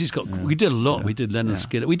is, because he's got. We did a lot. Yeah. We did Leonard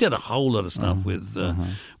Skinner. We did a whole lot of stuff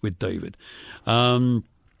with David.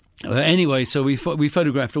 Anyway, so we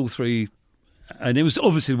photographed all 3, and it was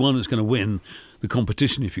obviously the one that's going to win the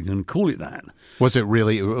competition, if you can call it that. Was it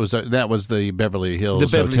really? That was the Beverly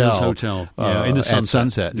Hills Hills Hotel, in the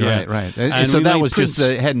sunset. Yeah. Right. And so that was just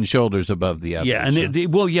the head and shoulders above the others. Yeah, and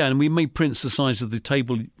and we made prints the size of the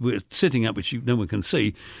table we're sitting at, which no one can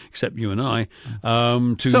see except you and I,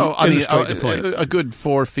 to illustrate the point. A good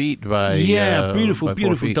 4 feet by beautiful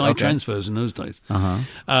dye Okay. transfers in those days.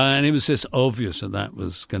 And it was just obvious that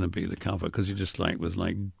was going to be the cover, because it just was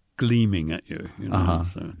gleaming at you.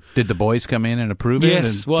 So. Did the boys come in and approve it?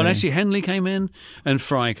 Yes. Well, actually, Henley came in and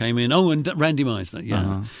Fry came in. Oh, and Randy Meisner.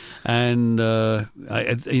 Yeah. And I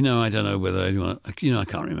don't know whether anyone. I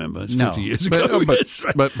can't remember. It's 50 years ago.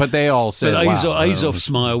 But they all said, but wow. Azoff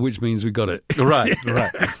smile, which means we got it. Right.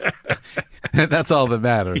 That's all that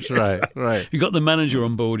matters. Yes. Right. You got the manager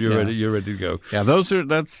on board. You're ready. You're ready to go. Yeah,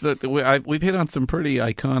 we've hit on some pretty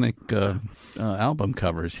iconic album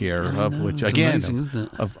covers here, which again, amazing,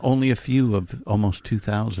 of only a few of almost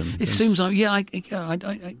 2,000. It seems like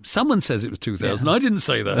someone says it was 2000. I didn't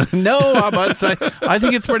say that. No, I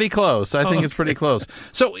think it's pretty close. It's pretty close.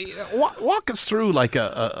 So, walk us through like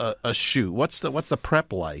a shoot. What's the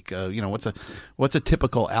prep like? What's a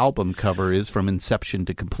typical album cover is from inception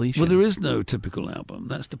to completion? Well, there is no typical album.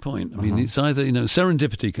 That's the point. I mean, it's either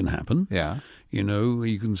serendipity can happen. Yeah.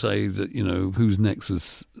 You can say that, who's next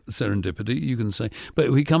was serendipity. You can say, but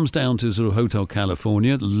it comes down to sort of Hotel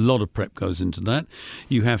California. A lot of prep goes into that.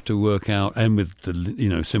 You have to work out, and with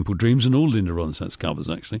the, Simple Dreams and all Linda Ronstadt's covers,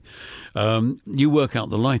 actually, you work out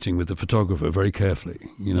the lighting with the photographer very carefully,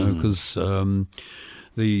 because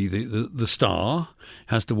the star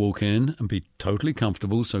has to walk in and be totally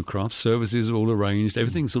comfortable, so craft services are all arranged,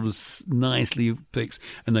 everything's sort of nicely fixed,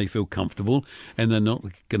 and they feel comfortable, and they're not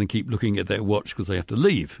going to keep looking at their watch because they have to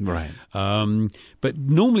leave. Right. But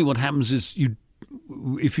normally what happens is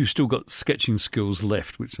if you've still got sketching skills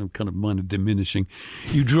left, which I'm kind of mind of diminishing,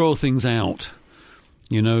 you draw things out,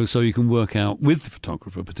 so you can work out with the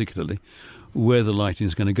photographer particularly where the lighting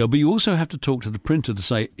is going to go. But you also have to talk to the printer to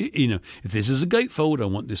say, if this is a gatefold, I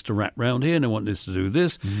want this to wrap round here and I want this to do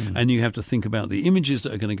this. And you have to think about the images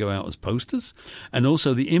that are going to go out as posters and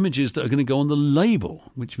also the images that are going to go on the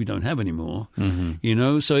label, which we don't have anymore.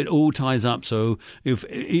 So it all ties up. So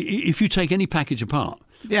if you take any package apart,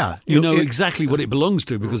 you know exactly what it belongs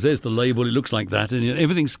to, because there's the label, it looks like that, and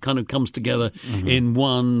everything's kind of comes together in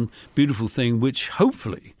one beautiful thing, which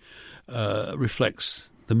hopefully reflects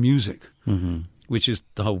the music, which is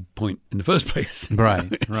the whole point in the first place.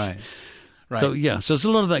 Right. So there's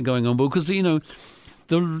a lot of that going on, because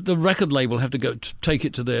the record label have to go to take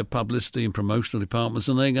it to their publicity and promotional departments,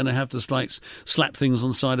 and they're going to have to slap things on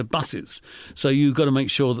the side of buses. So you've got to make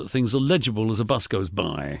sure that things are legible as a bus goes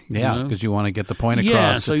by. Yeah, because you want to get the point across.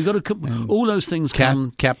 Yeah, so you've got to all those things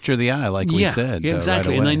capture the eye, like we said. Yeah,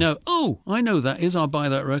 exactly. Right away. And they know, I know that is, I'll buy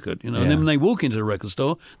that record. And then when they walk into the record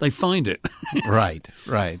store, they find it. Right.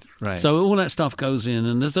 So all that stuff goes in,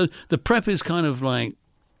 and the prep is kind of like,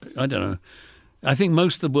 I don't know. I think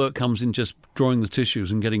most of the work comes in just drawing the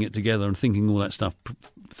tissues and getting it together and thinking all that stuff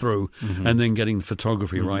through, and then getting the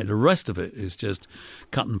photography right. The rest of it is just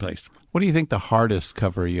cut and paste. What do you think the hardest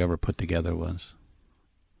cover you ever put together was?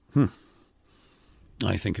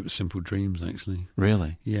 I think it was Simple Dreams, actually.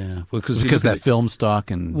 Really? Yeah. Well, because that film stock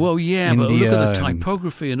and India, but look at the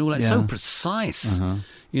typography and all that. So precise,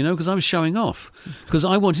 because I was showing off, because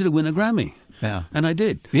I wanted to win a Grammy. Yeah. And I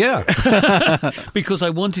did. Yeah. Because I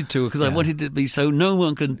wanted to, because I wanted it to be so no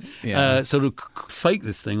one can sort of fake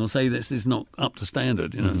this thing or say this is not up to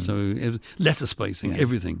standard, you know. So letter spacing,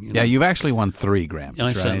 everything. You know? Yeah, you've actually won 3 Grammys, I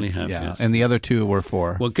right? certainly have, Yeah. yes. And the other 2 were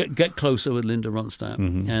for? Well, Get Closer with Linda Ronstadt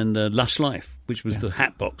and Lush Life, which was the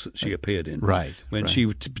hat box that she appeared in. Right. When she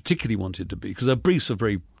particularly wanted to be, because her briefs are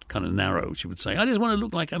very kind of narrow, she would say. I just want to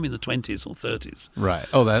look like I'm in the 20s or 30s. Right.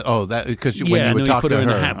 That because when you would we talk put to her her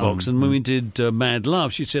in the hat box, and when we did Mad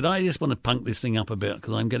Love, she said, I just want to punk this thing up a bit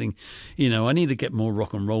because I'm getting, you know, I need to get more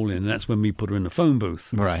rock and roll in. And that's when we put her in the phone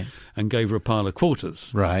booth, right, and gave her a pile of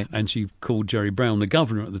quarters, right, and she called Jerry Brown, the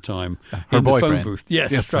governor at the time, her in boyfriend. the phone booth.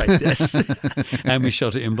 Yes, right, yes, and we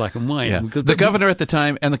shot it in black and white. Yeah. The governor at the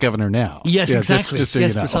time and the governor now. Yes, exactly. Just so yes,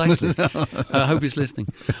 you know. Precisely. I hope he's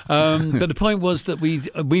listening. But the point was that we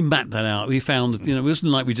mapped that out. We found, you know, it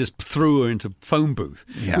wasn't like we just threw her into phone booth.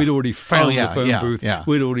 Yeah. We'd already found the phone booth. Yeah.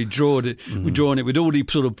 We'd already drawn it. We'd already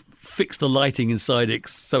sort of fixed the lighting inside it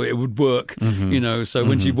so it would work. You know, so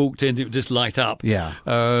when she walked in, it would just light up. Yeah.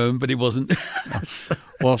 But it wasn't.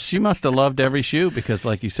 Well, she must have loved every shoot because,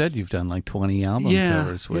 like you said, you've done like 20 album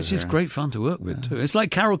covers with she's her. great fun to work with too. It's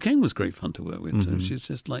like Carole King was great fun to work with too. She's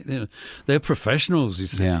just like, you know, they're professionals. You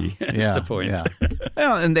see, that's the point. Yeah.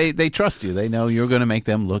 Well, and they trust you. They know you're going to make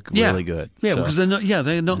them look really good. Yeah, so. because they're not. Yeah,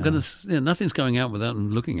 they're not going to. Nothing's going out without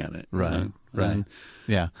them looking at it. Right. You know? Right.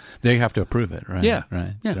 Yeah, they have to approve it, right? Yeah.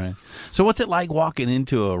 Right. Yeah. Right. So, what's it like walking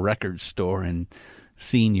into a record store and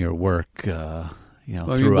seeing your work?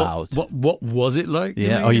 Throughout. What was it like?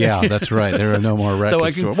 Yeah. Oh, yeah. That's right. There are no more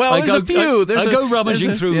record stores. Well, I there's a few. I go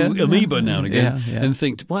rummaging through Amoeba now and again yeah. and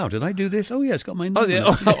think, wow, did I do this? Oh, yeah, it's got my name. Oh,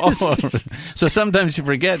 yeah. So sometimes you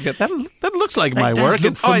forget that looks like my does work.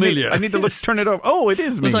 look familiar. I need to turn it over. Oh, it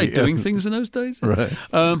is me. Was I doing things in those days? Right.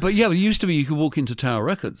 But yeah, it used to be you could walk into Tower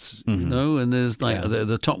Records, you know, and there's like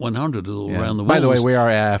the top 100 all around the walls. By the way, we are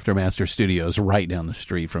at Aftermaster Studios right down the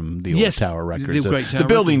street from the old Tower Records. The great Tower the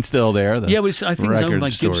building's still there. I think it's owned by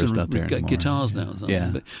Gibson anymore. Guitars now or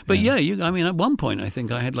something. But I mean, at one point I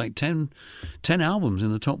think I had like 10 albums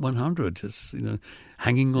in the top 100 just, you know,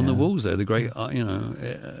 hanging on the walls there, the great art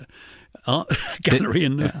gallery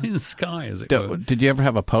in the sky, as it were. Did you ever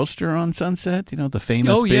have a poster on Sunset? You know, the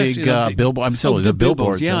famous billboard. I'm sorry, the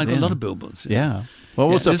billboards. Yeah, I got a lot of billboards. Yeah. What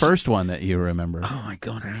was the first one that you remember? Oh my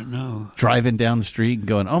God, I don't know. Driving down the street and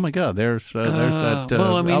going, oh my God, there's that.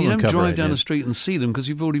 Well, I mean, you don't drive down the street and see them because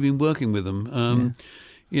you've already been working with them.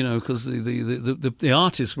 You know, because the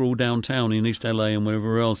artists were all downtown in East LA and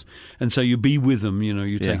wherever else, and so you be with them. You know,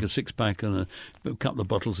 you take a 6-pack and a couple of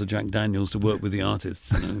bottles of Jack Daniels to work with the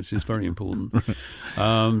artists, you know, which is very important.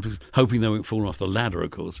 Hoping they won't fall off the ladder,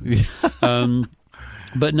 of course.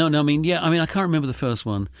 But no, I mean, I can't remember the first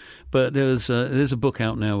one, but there's a book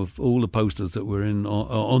out now of all the posters that were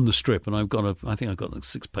on the strip, and I think I've got like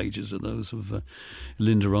 6 pages of those of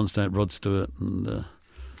Linda Ronstadt, Rod Stewart, and.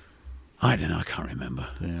 I don't know. I can't remember.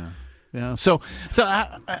 Yeah. So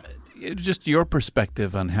just your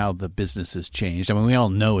perspective on how the business has changed. I mean, we all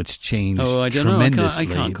know it's changed. Oh, I don't tremendously.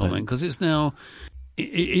 know. I can't comment because it's now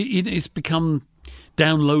it's become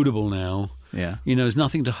downloadable now. Yeah. You know, there's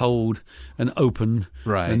nothing to hold and open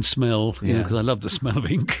and smell. You know, because I love the smell of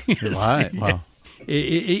ink. Right. Wow.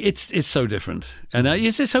 It's so different, and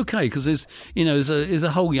it's okay because there's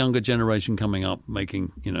a whole younger generation coming up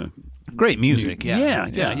making great music. Yeah.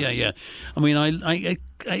 I mean,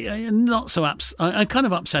 I'm not so I'm kind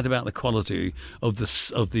of upset about the quality of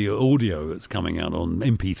the audio that's coming out on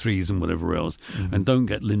MP3s and whatever else, and don't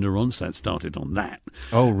get Linda Ronstadt started on that.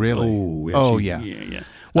 Oh, really? Yeah.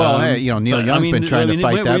 Well, Neil Young's been trying to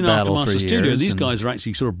fight that battle for years. Studio, these guys are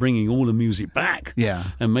actually sort of bringing all the music back,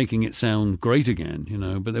 and making it sound great again. You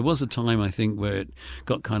know, but there was a time I think where it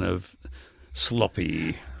got kind of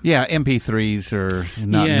sloppy. Yeah, MP3s are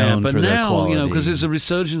not known for their quality. But now, because there's a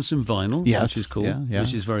resurgence in vinyl, which is cool,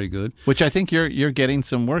 which is very good. Which I think you're getting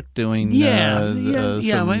some work doing.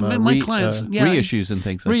 My clients reissues and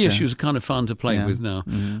things. Reissues are kind of fun to play with now.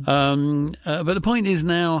 Mm-hmm. But the point is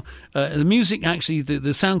now, the music actually,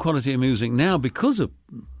 the sound quality of music now, because of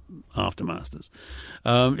Aftermasters,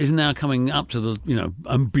 is now coming up to the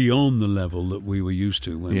and beyond the level that we were used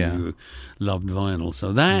to when we loved vinyl.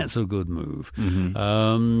 So that's a good move.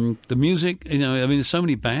 Mm-hmm. The music, there's so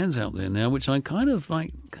many bands out there now, which I kind of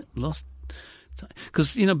like lost.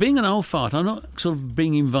 Because being an old fart, I'm not sort of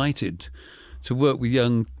being invited to work with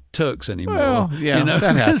young Turks anymore. Well, yeah,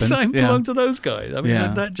 that happens. So I yeah. belong to those guys. I mean,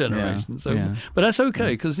 Yeah. that generation. Yeah. So, Yeah. but that's okay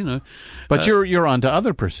because But you're on to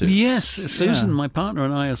other pursuits. Yes, Susan, my partner,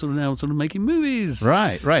 and I are sort of making movies.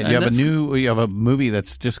 Right. And You have a movie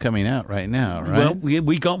that's just coming out right now, right? Well,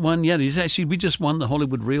 we got one. Yeah, we just won the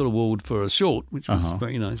Hollywood Reel Award for a short, which was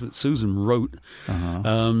very nice. But Susan wrote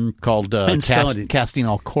called and started. Casting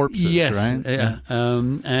All Corpses. Yes, right?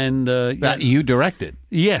 yeah. You directed.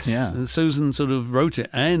 Yes, Yeah. and Susan sort of wrote it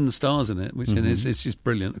and stars in it, which and it's just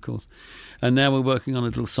brilliant, of course. And now we're working on a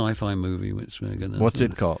little sci-fi movie, which we're going to... What's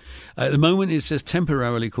it called? At the moment, it's just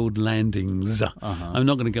temporarily called Landings. I'm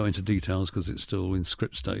not going to go into details because it's still in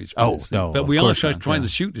script stage. But we are trying to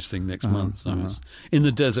shoot this thing next month. So it's in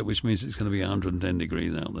the desert, which means it's going to be 110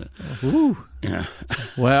 degrees out there. Ooh. Yeah.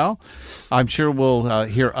 Well, I'm sure we'll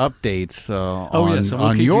hear updates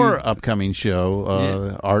on keep your you... upcoming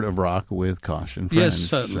show, Art of Rock with Kosh and Friends. Yes,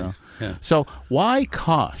 certainly. So why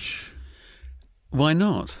Kosh? Why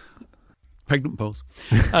not? Pregnant pause.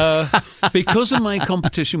 Because of my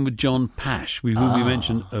competition with John Pash, who we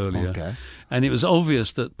mentioned earlier. Okay. And it was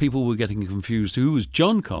obvious that people were getting confused who was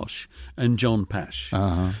John Kosh and John Pash.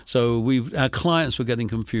 So our clients were getting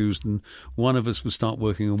confused, and one of us would start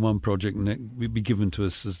working on one project and it would be given to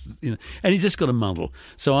us as, and it just got a muddle.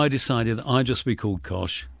 So I decided I'd just be called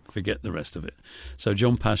Kosh, forget the rest of it. So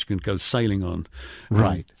John Pash could go sailing on.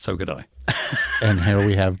 Right. So could I. And here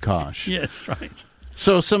we have Kosh. Yes, right.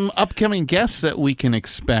 So some upcoming guests that we can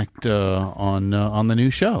expect on the new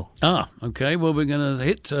show. Okay. Well, we're going to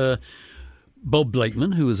hit Bob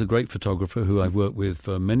Blakeman, who is a great photographer who I've worked with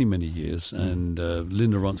for many, many years, and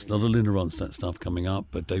Linda Ronstadt, a lot of Linda Ronstadt stuff coming up,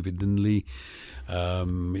 but David Lindley,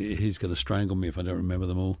 he's going to strangle me if I don't remember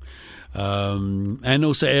them all. And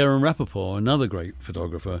also Aaron Rappaport, another great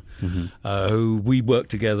photographer, who we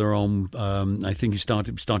worked together on. I think he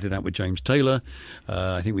started out with James Taylor.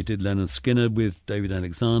 I think we did Leonard Skinner with David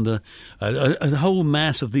Alexander. A whole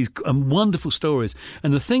mass of these wonderful stories.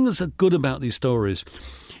 And the thing that's good about these stories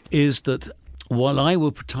is that while I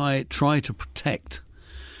will try to protect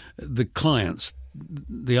the clients,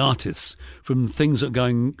 the artists, from things that are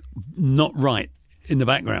going not right in the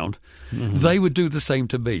background, they would do the same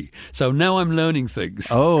to me. So now I'm learning things.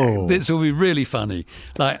 Oh. This will be really funny.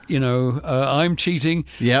 Like, I'm cheating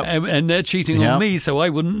and they're cheating on me, so I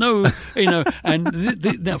wouldn't know,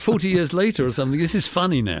 and now 40 years later or something, this is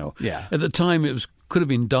funny now. Yeah. At the time, could have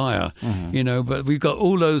been dire, but we've got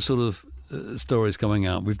all those sort of stories coming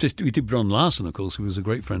out. We did Ron Larson, of course, who was a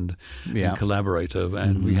great friend and collaborator,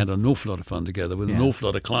 and we had an awful lot of fun together with an awful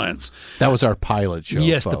lot of clients. That was our pilot show.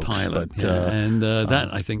 Yes, folks, the pilot, but, and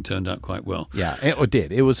that I think turned out quite well. Yeah, it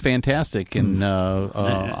did. It was fantastic, and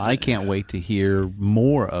I can't wait to hear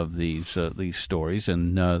more of these stories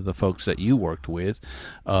and the folks that you worked with,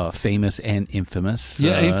 famous and infamous.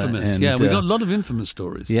 Yeah, infamous. We got a lot of infamous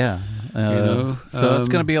stories. Yeah, so it's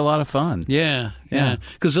going to be a lot of fun. Yeah,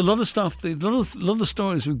 because a lot of stuff. A lot of the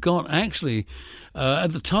stories we've got actually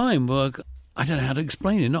at the time were, I don't know how to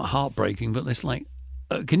explain it, not heartbreaking, but it's like,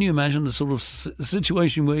 can you imagine the sort of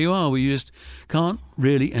situation where you are, where you just can't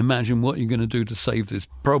really imagine what you're going to do to save this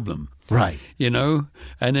problem? Right.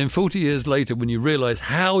 And then 40 years later, when you realize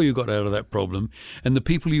how you got out of that problem, and the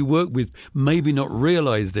people you work with maybe not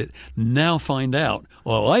realized it, now find out,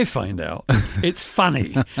 or I find out, it's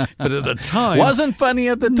funny. But at the time... Wasn't funny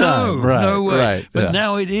at the time. No way. Right, but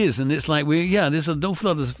now it is. And it's like, there's an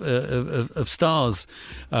awful lot of stars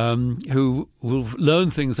who will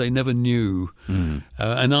learn things they never knew.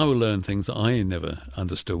 And I will learn things that I never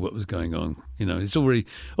understood what was going on. It's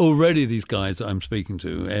already these guys that I'm speaking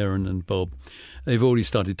to, Aaron and Bob, they've already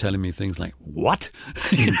started telling me things like, what?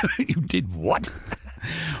 You did what?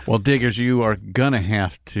 Well, Diggers, you are going to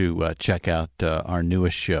have to check out our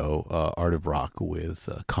newest show, Art of Rock with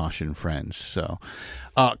Kosh and Friends. So,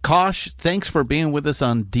 Kosh, thanks for being with us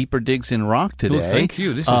on Deeper Digs in Rock today. Well, thank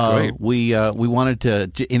you. This is great. We wanted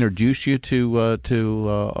to introduce you to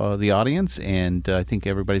the audience, and I think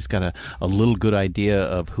everybody's got a little good idea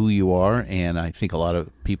of who you are, and I think a lot of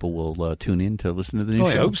people will tune in to listen to the new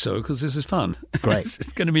show. I hope so, because this is fun. Great.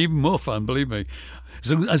 It's going to be even more fun, believe me.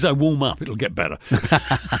 So as I warm up, it'll get better.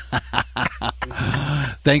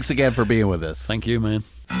 Thanks again for being with us. Thank you, man.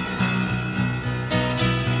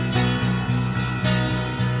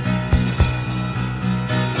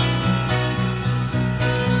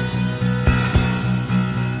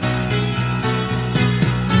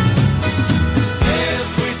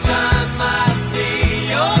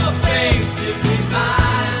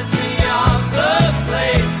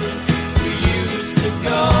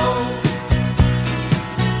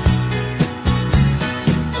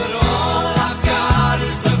 But all I've got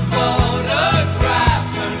is a photograph.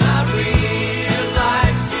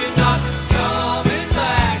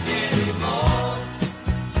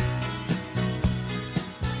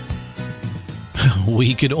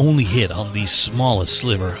 we could only hit on the smallest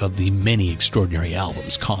sliver of the many extraordinary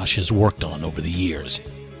albums Kosh has worked on over the years.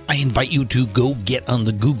 I invite you to go get on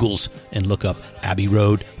the Googles and look up Abbey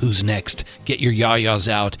Road, Who's Next, Get Your Yayas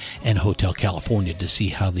Out, and Hotel California to see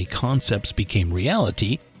how the concepts became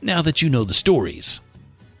reality now that you know the stories.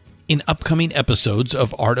 In upcoming episodes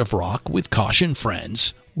of Art of Rock with Kosh and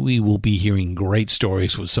Friends, we will be hearing great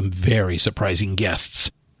stories with some very surprising guests.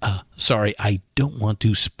 Sorry, I don't want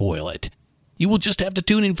to spoil it. You will just have to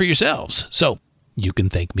tune in for yourselves, so you can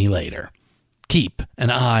thank me later. Keep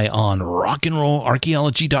an eye on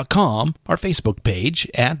rockandrollarchaeology.com, our Facebook page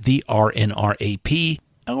at the RNRAP,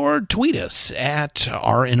 or tweet us at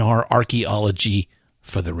RNR Archaeology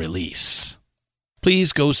for the release.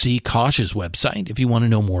 Please go see Kosh's website if you want to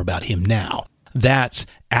know more about him now. That's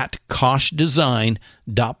at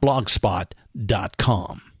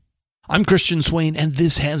koshdesign.blogspot.com. I'm Christian Swain, and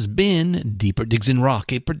this has been Deeper Digs in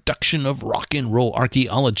Rock, a production of Rock and Roll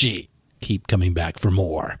Archaeology. Keep coming back for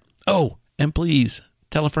more. Oh, and please,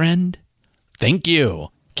 tell a friend. Thank you.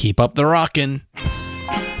 Keep up the rockin'.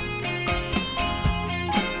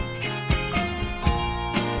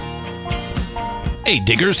 Hey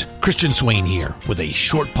diggers, Christian Swain here with a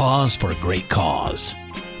short pause for a great cause.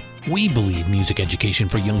 We believe music education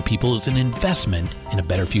for young people is an investment in a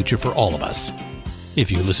better future for all of us. If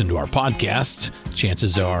you listen to our podcasts,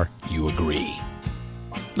 chances are you agree.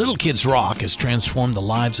 Little Kids Rock has transformed the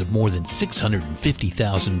lives of more than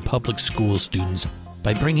 650,000 public school students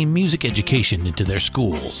by bringing music education into their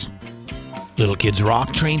schools. Little Kids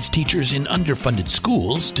Rock trains teachers in underfunded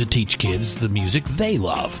schools to teach kids the music they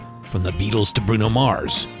love, from the Beatles to Bruno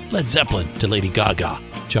Mars, Led Zeppelin to Lady Gaga,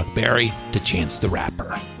 Chuck Berry to Chance the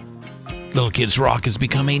Rapper. Little Kids Rock has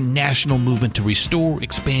become a national movement to restore,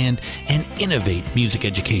 expand, and innovate music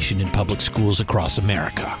education in public schools across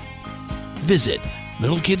America. Visit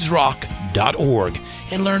littlekidsrock.org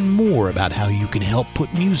and learn more about how you can help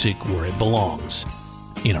put music where it belongs,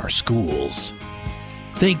 in our schools.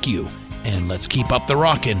 Thank you, and let's keep up the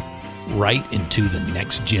rockin' right into the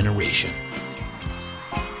next generation.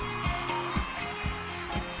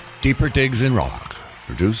 Deeper Digs in Rock,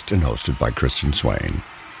 produced and hosted by Christian Swain.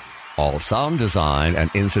 All sound design and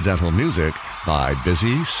incidental music by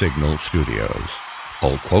Busy Signal Studios.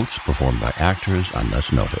 All quotes performed by actors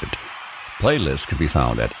unless noted. Playlists can be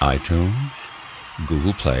found at iTunes,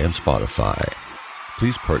 Google Play, and Spotify.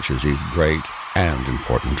 Please purchase these great and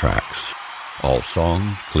important tracks. All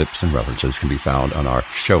songs, clips, and references can be found on our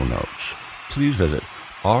show notes. Please visit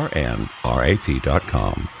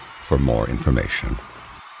rnrap.com for more information.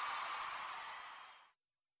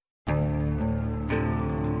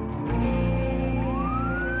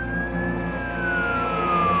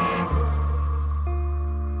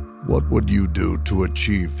 What would you do to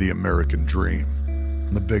achieve the American dream?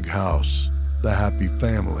 The big house, the happy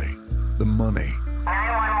family, the money.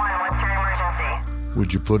 911, what's your emergency?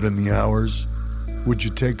 Would you put in the hours? Would you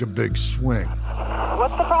take a big swing?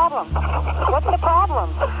 What's the problem? What's the problem?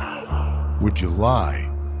 Would you lie?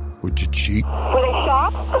 Would you cheat? Were they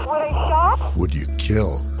shot? Were they shot? Would you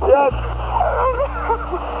kill? Yes.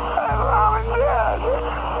 My mom is dead.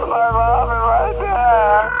 My mom is right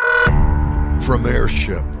there. From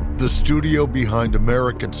Airship, the studio behind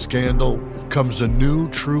American Scandal, comes a new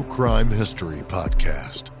true crime history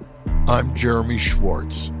podcast. I'm Jeremy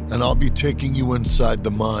Schwartz, and I'll be taking you inside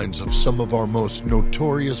the minds of some of our most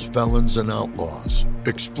notorious felons and outlaws,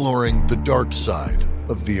 exploring the dark side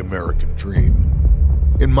of the American dream.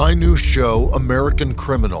 In my new show, American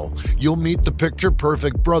Criminal, you'll meet the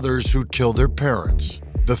picture-perfect brothers who killed their parents,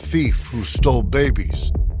 the thief who stole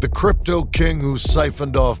babies, the crypto king who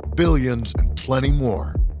siphoned off billions, and plenty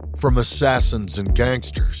more. From assassins and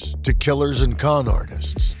gangsters to killers and con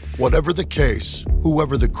artists. Whatever the case,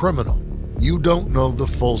 whoever the criminal, you don't know the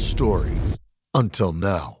full story. Until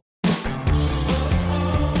now.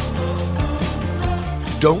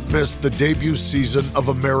 Don't miss the debut season of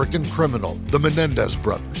American Criminal, The Menendez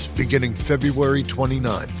Brothers, beginning February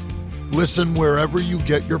 29th. Listen wherever you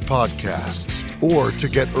get your podcasts, or to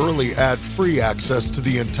get early ad-free access to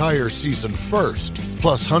the entire season first,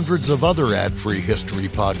 plus hundreds of other ad-free history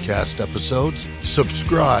podcast episodes,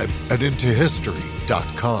 subscribe at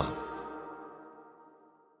IntoHistory.com.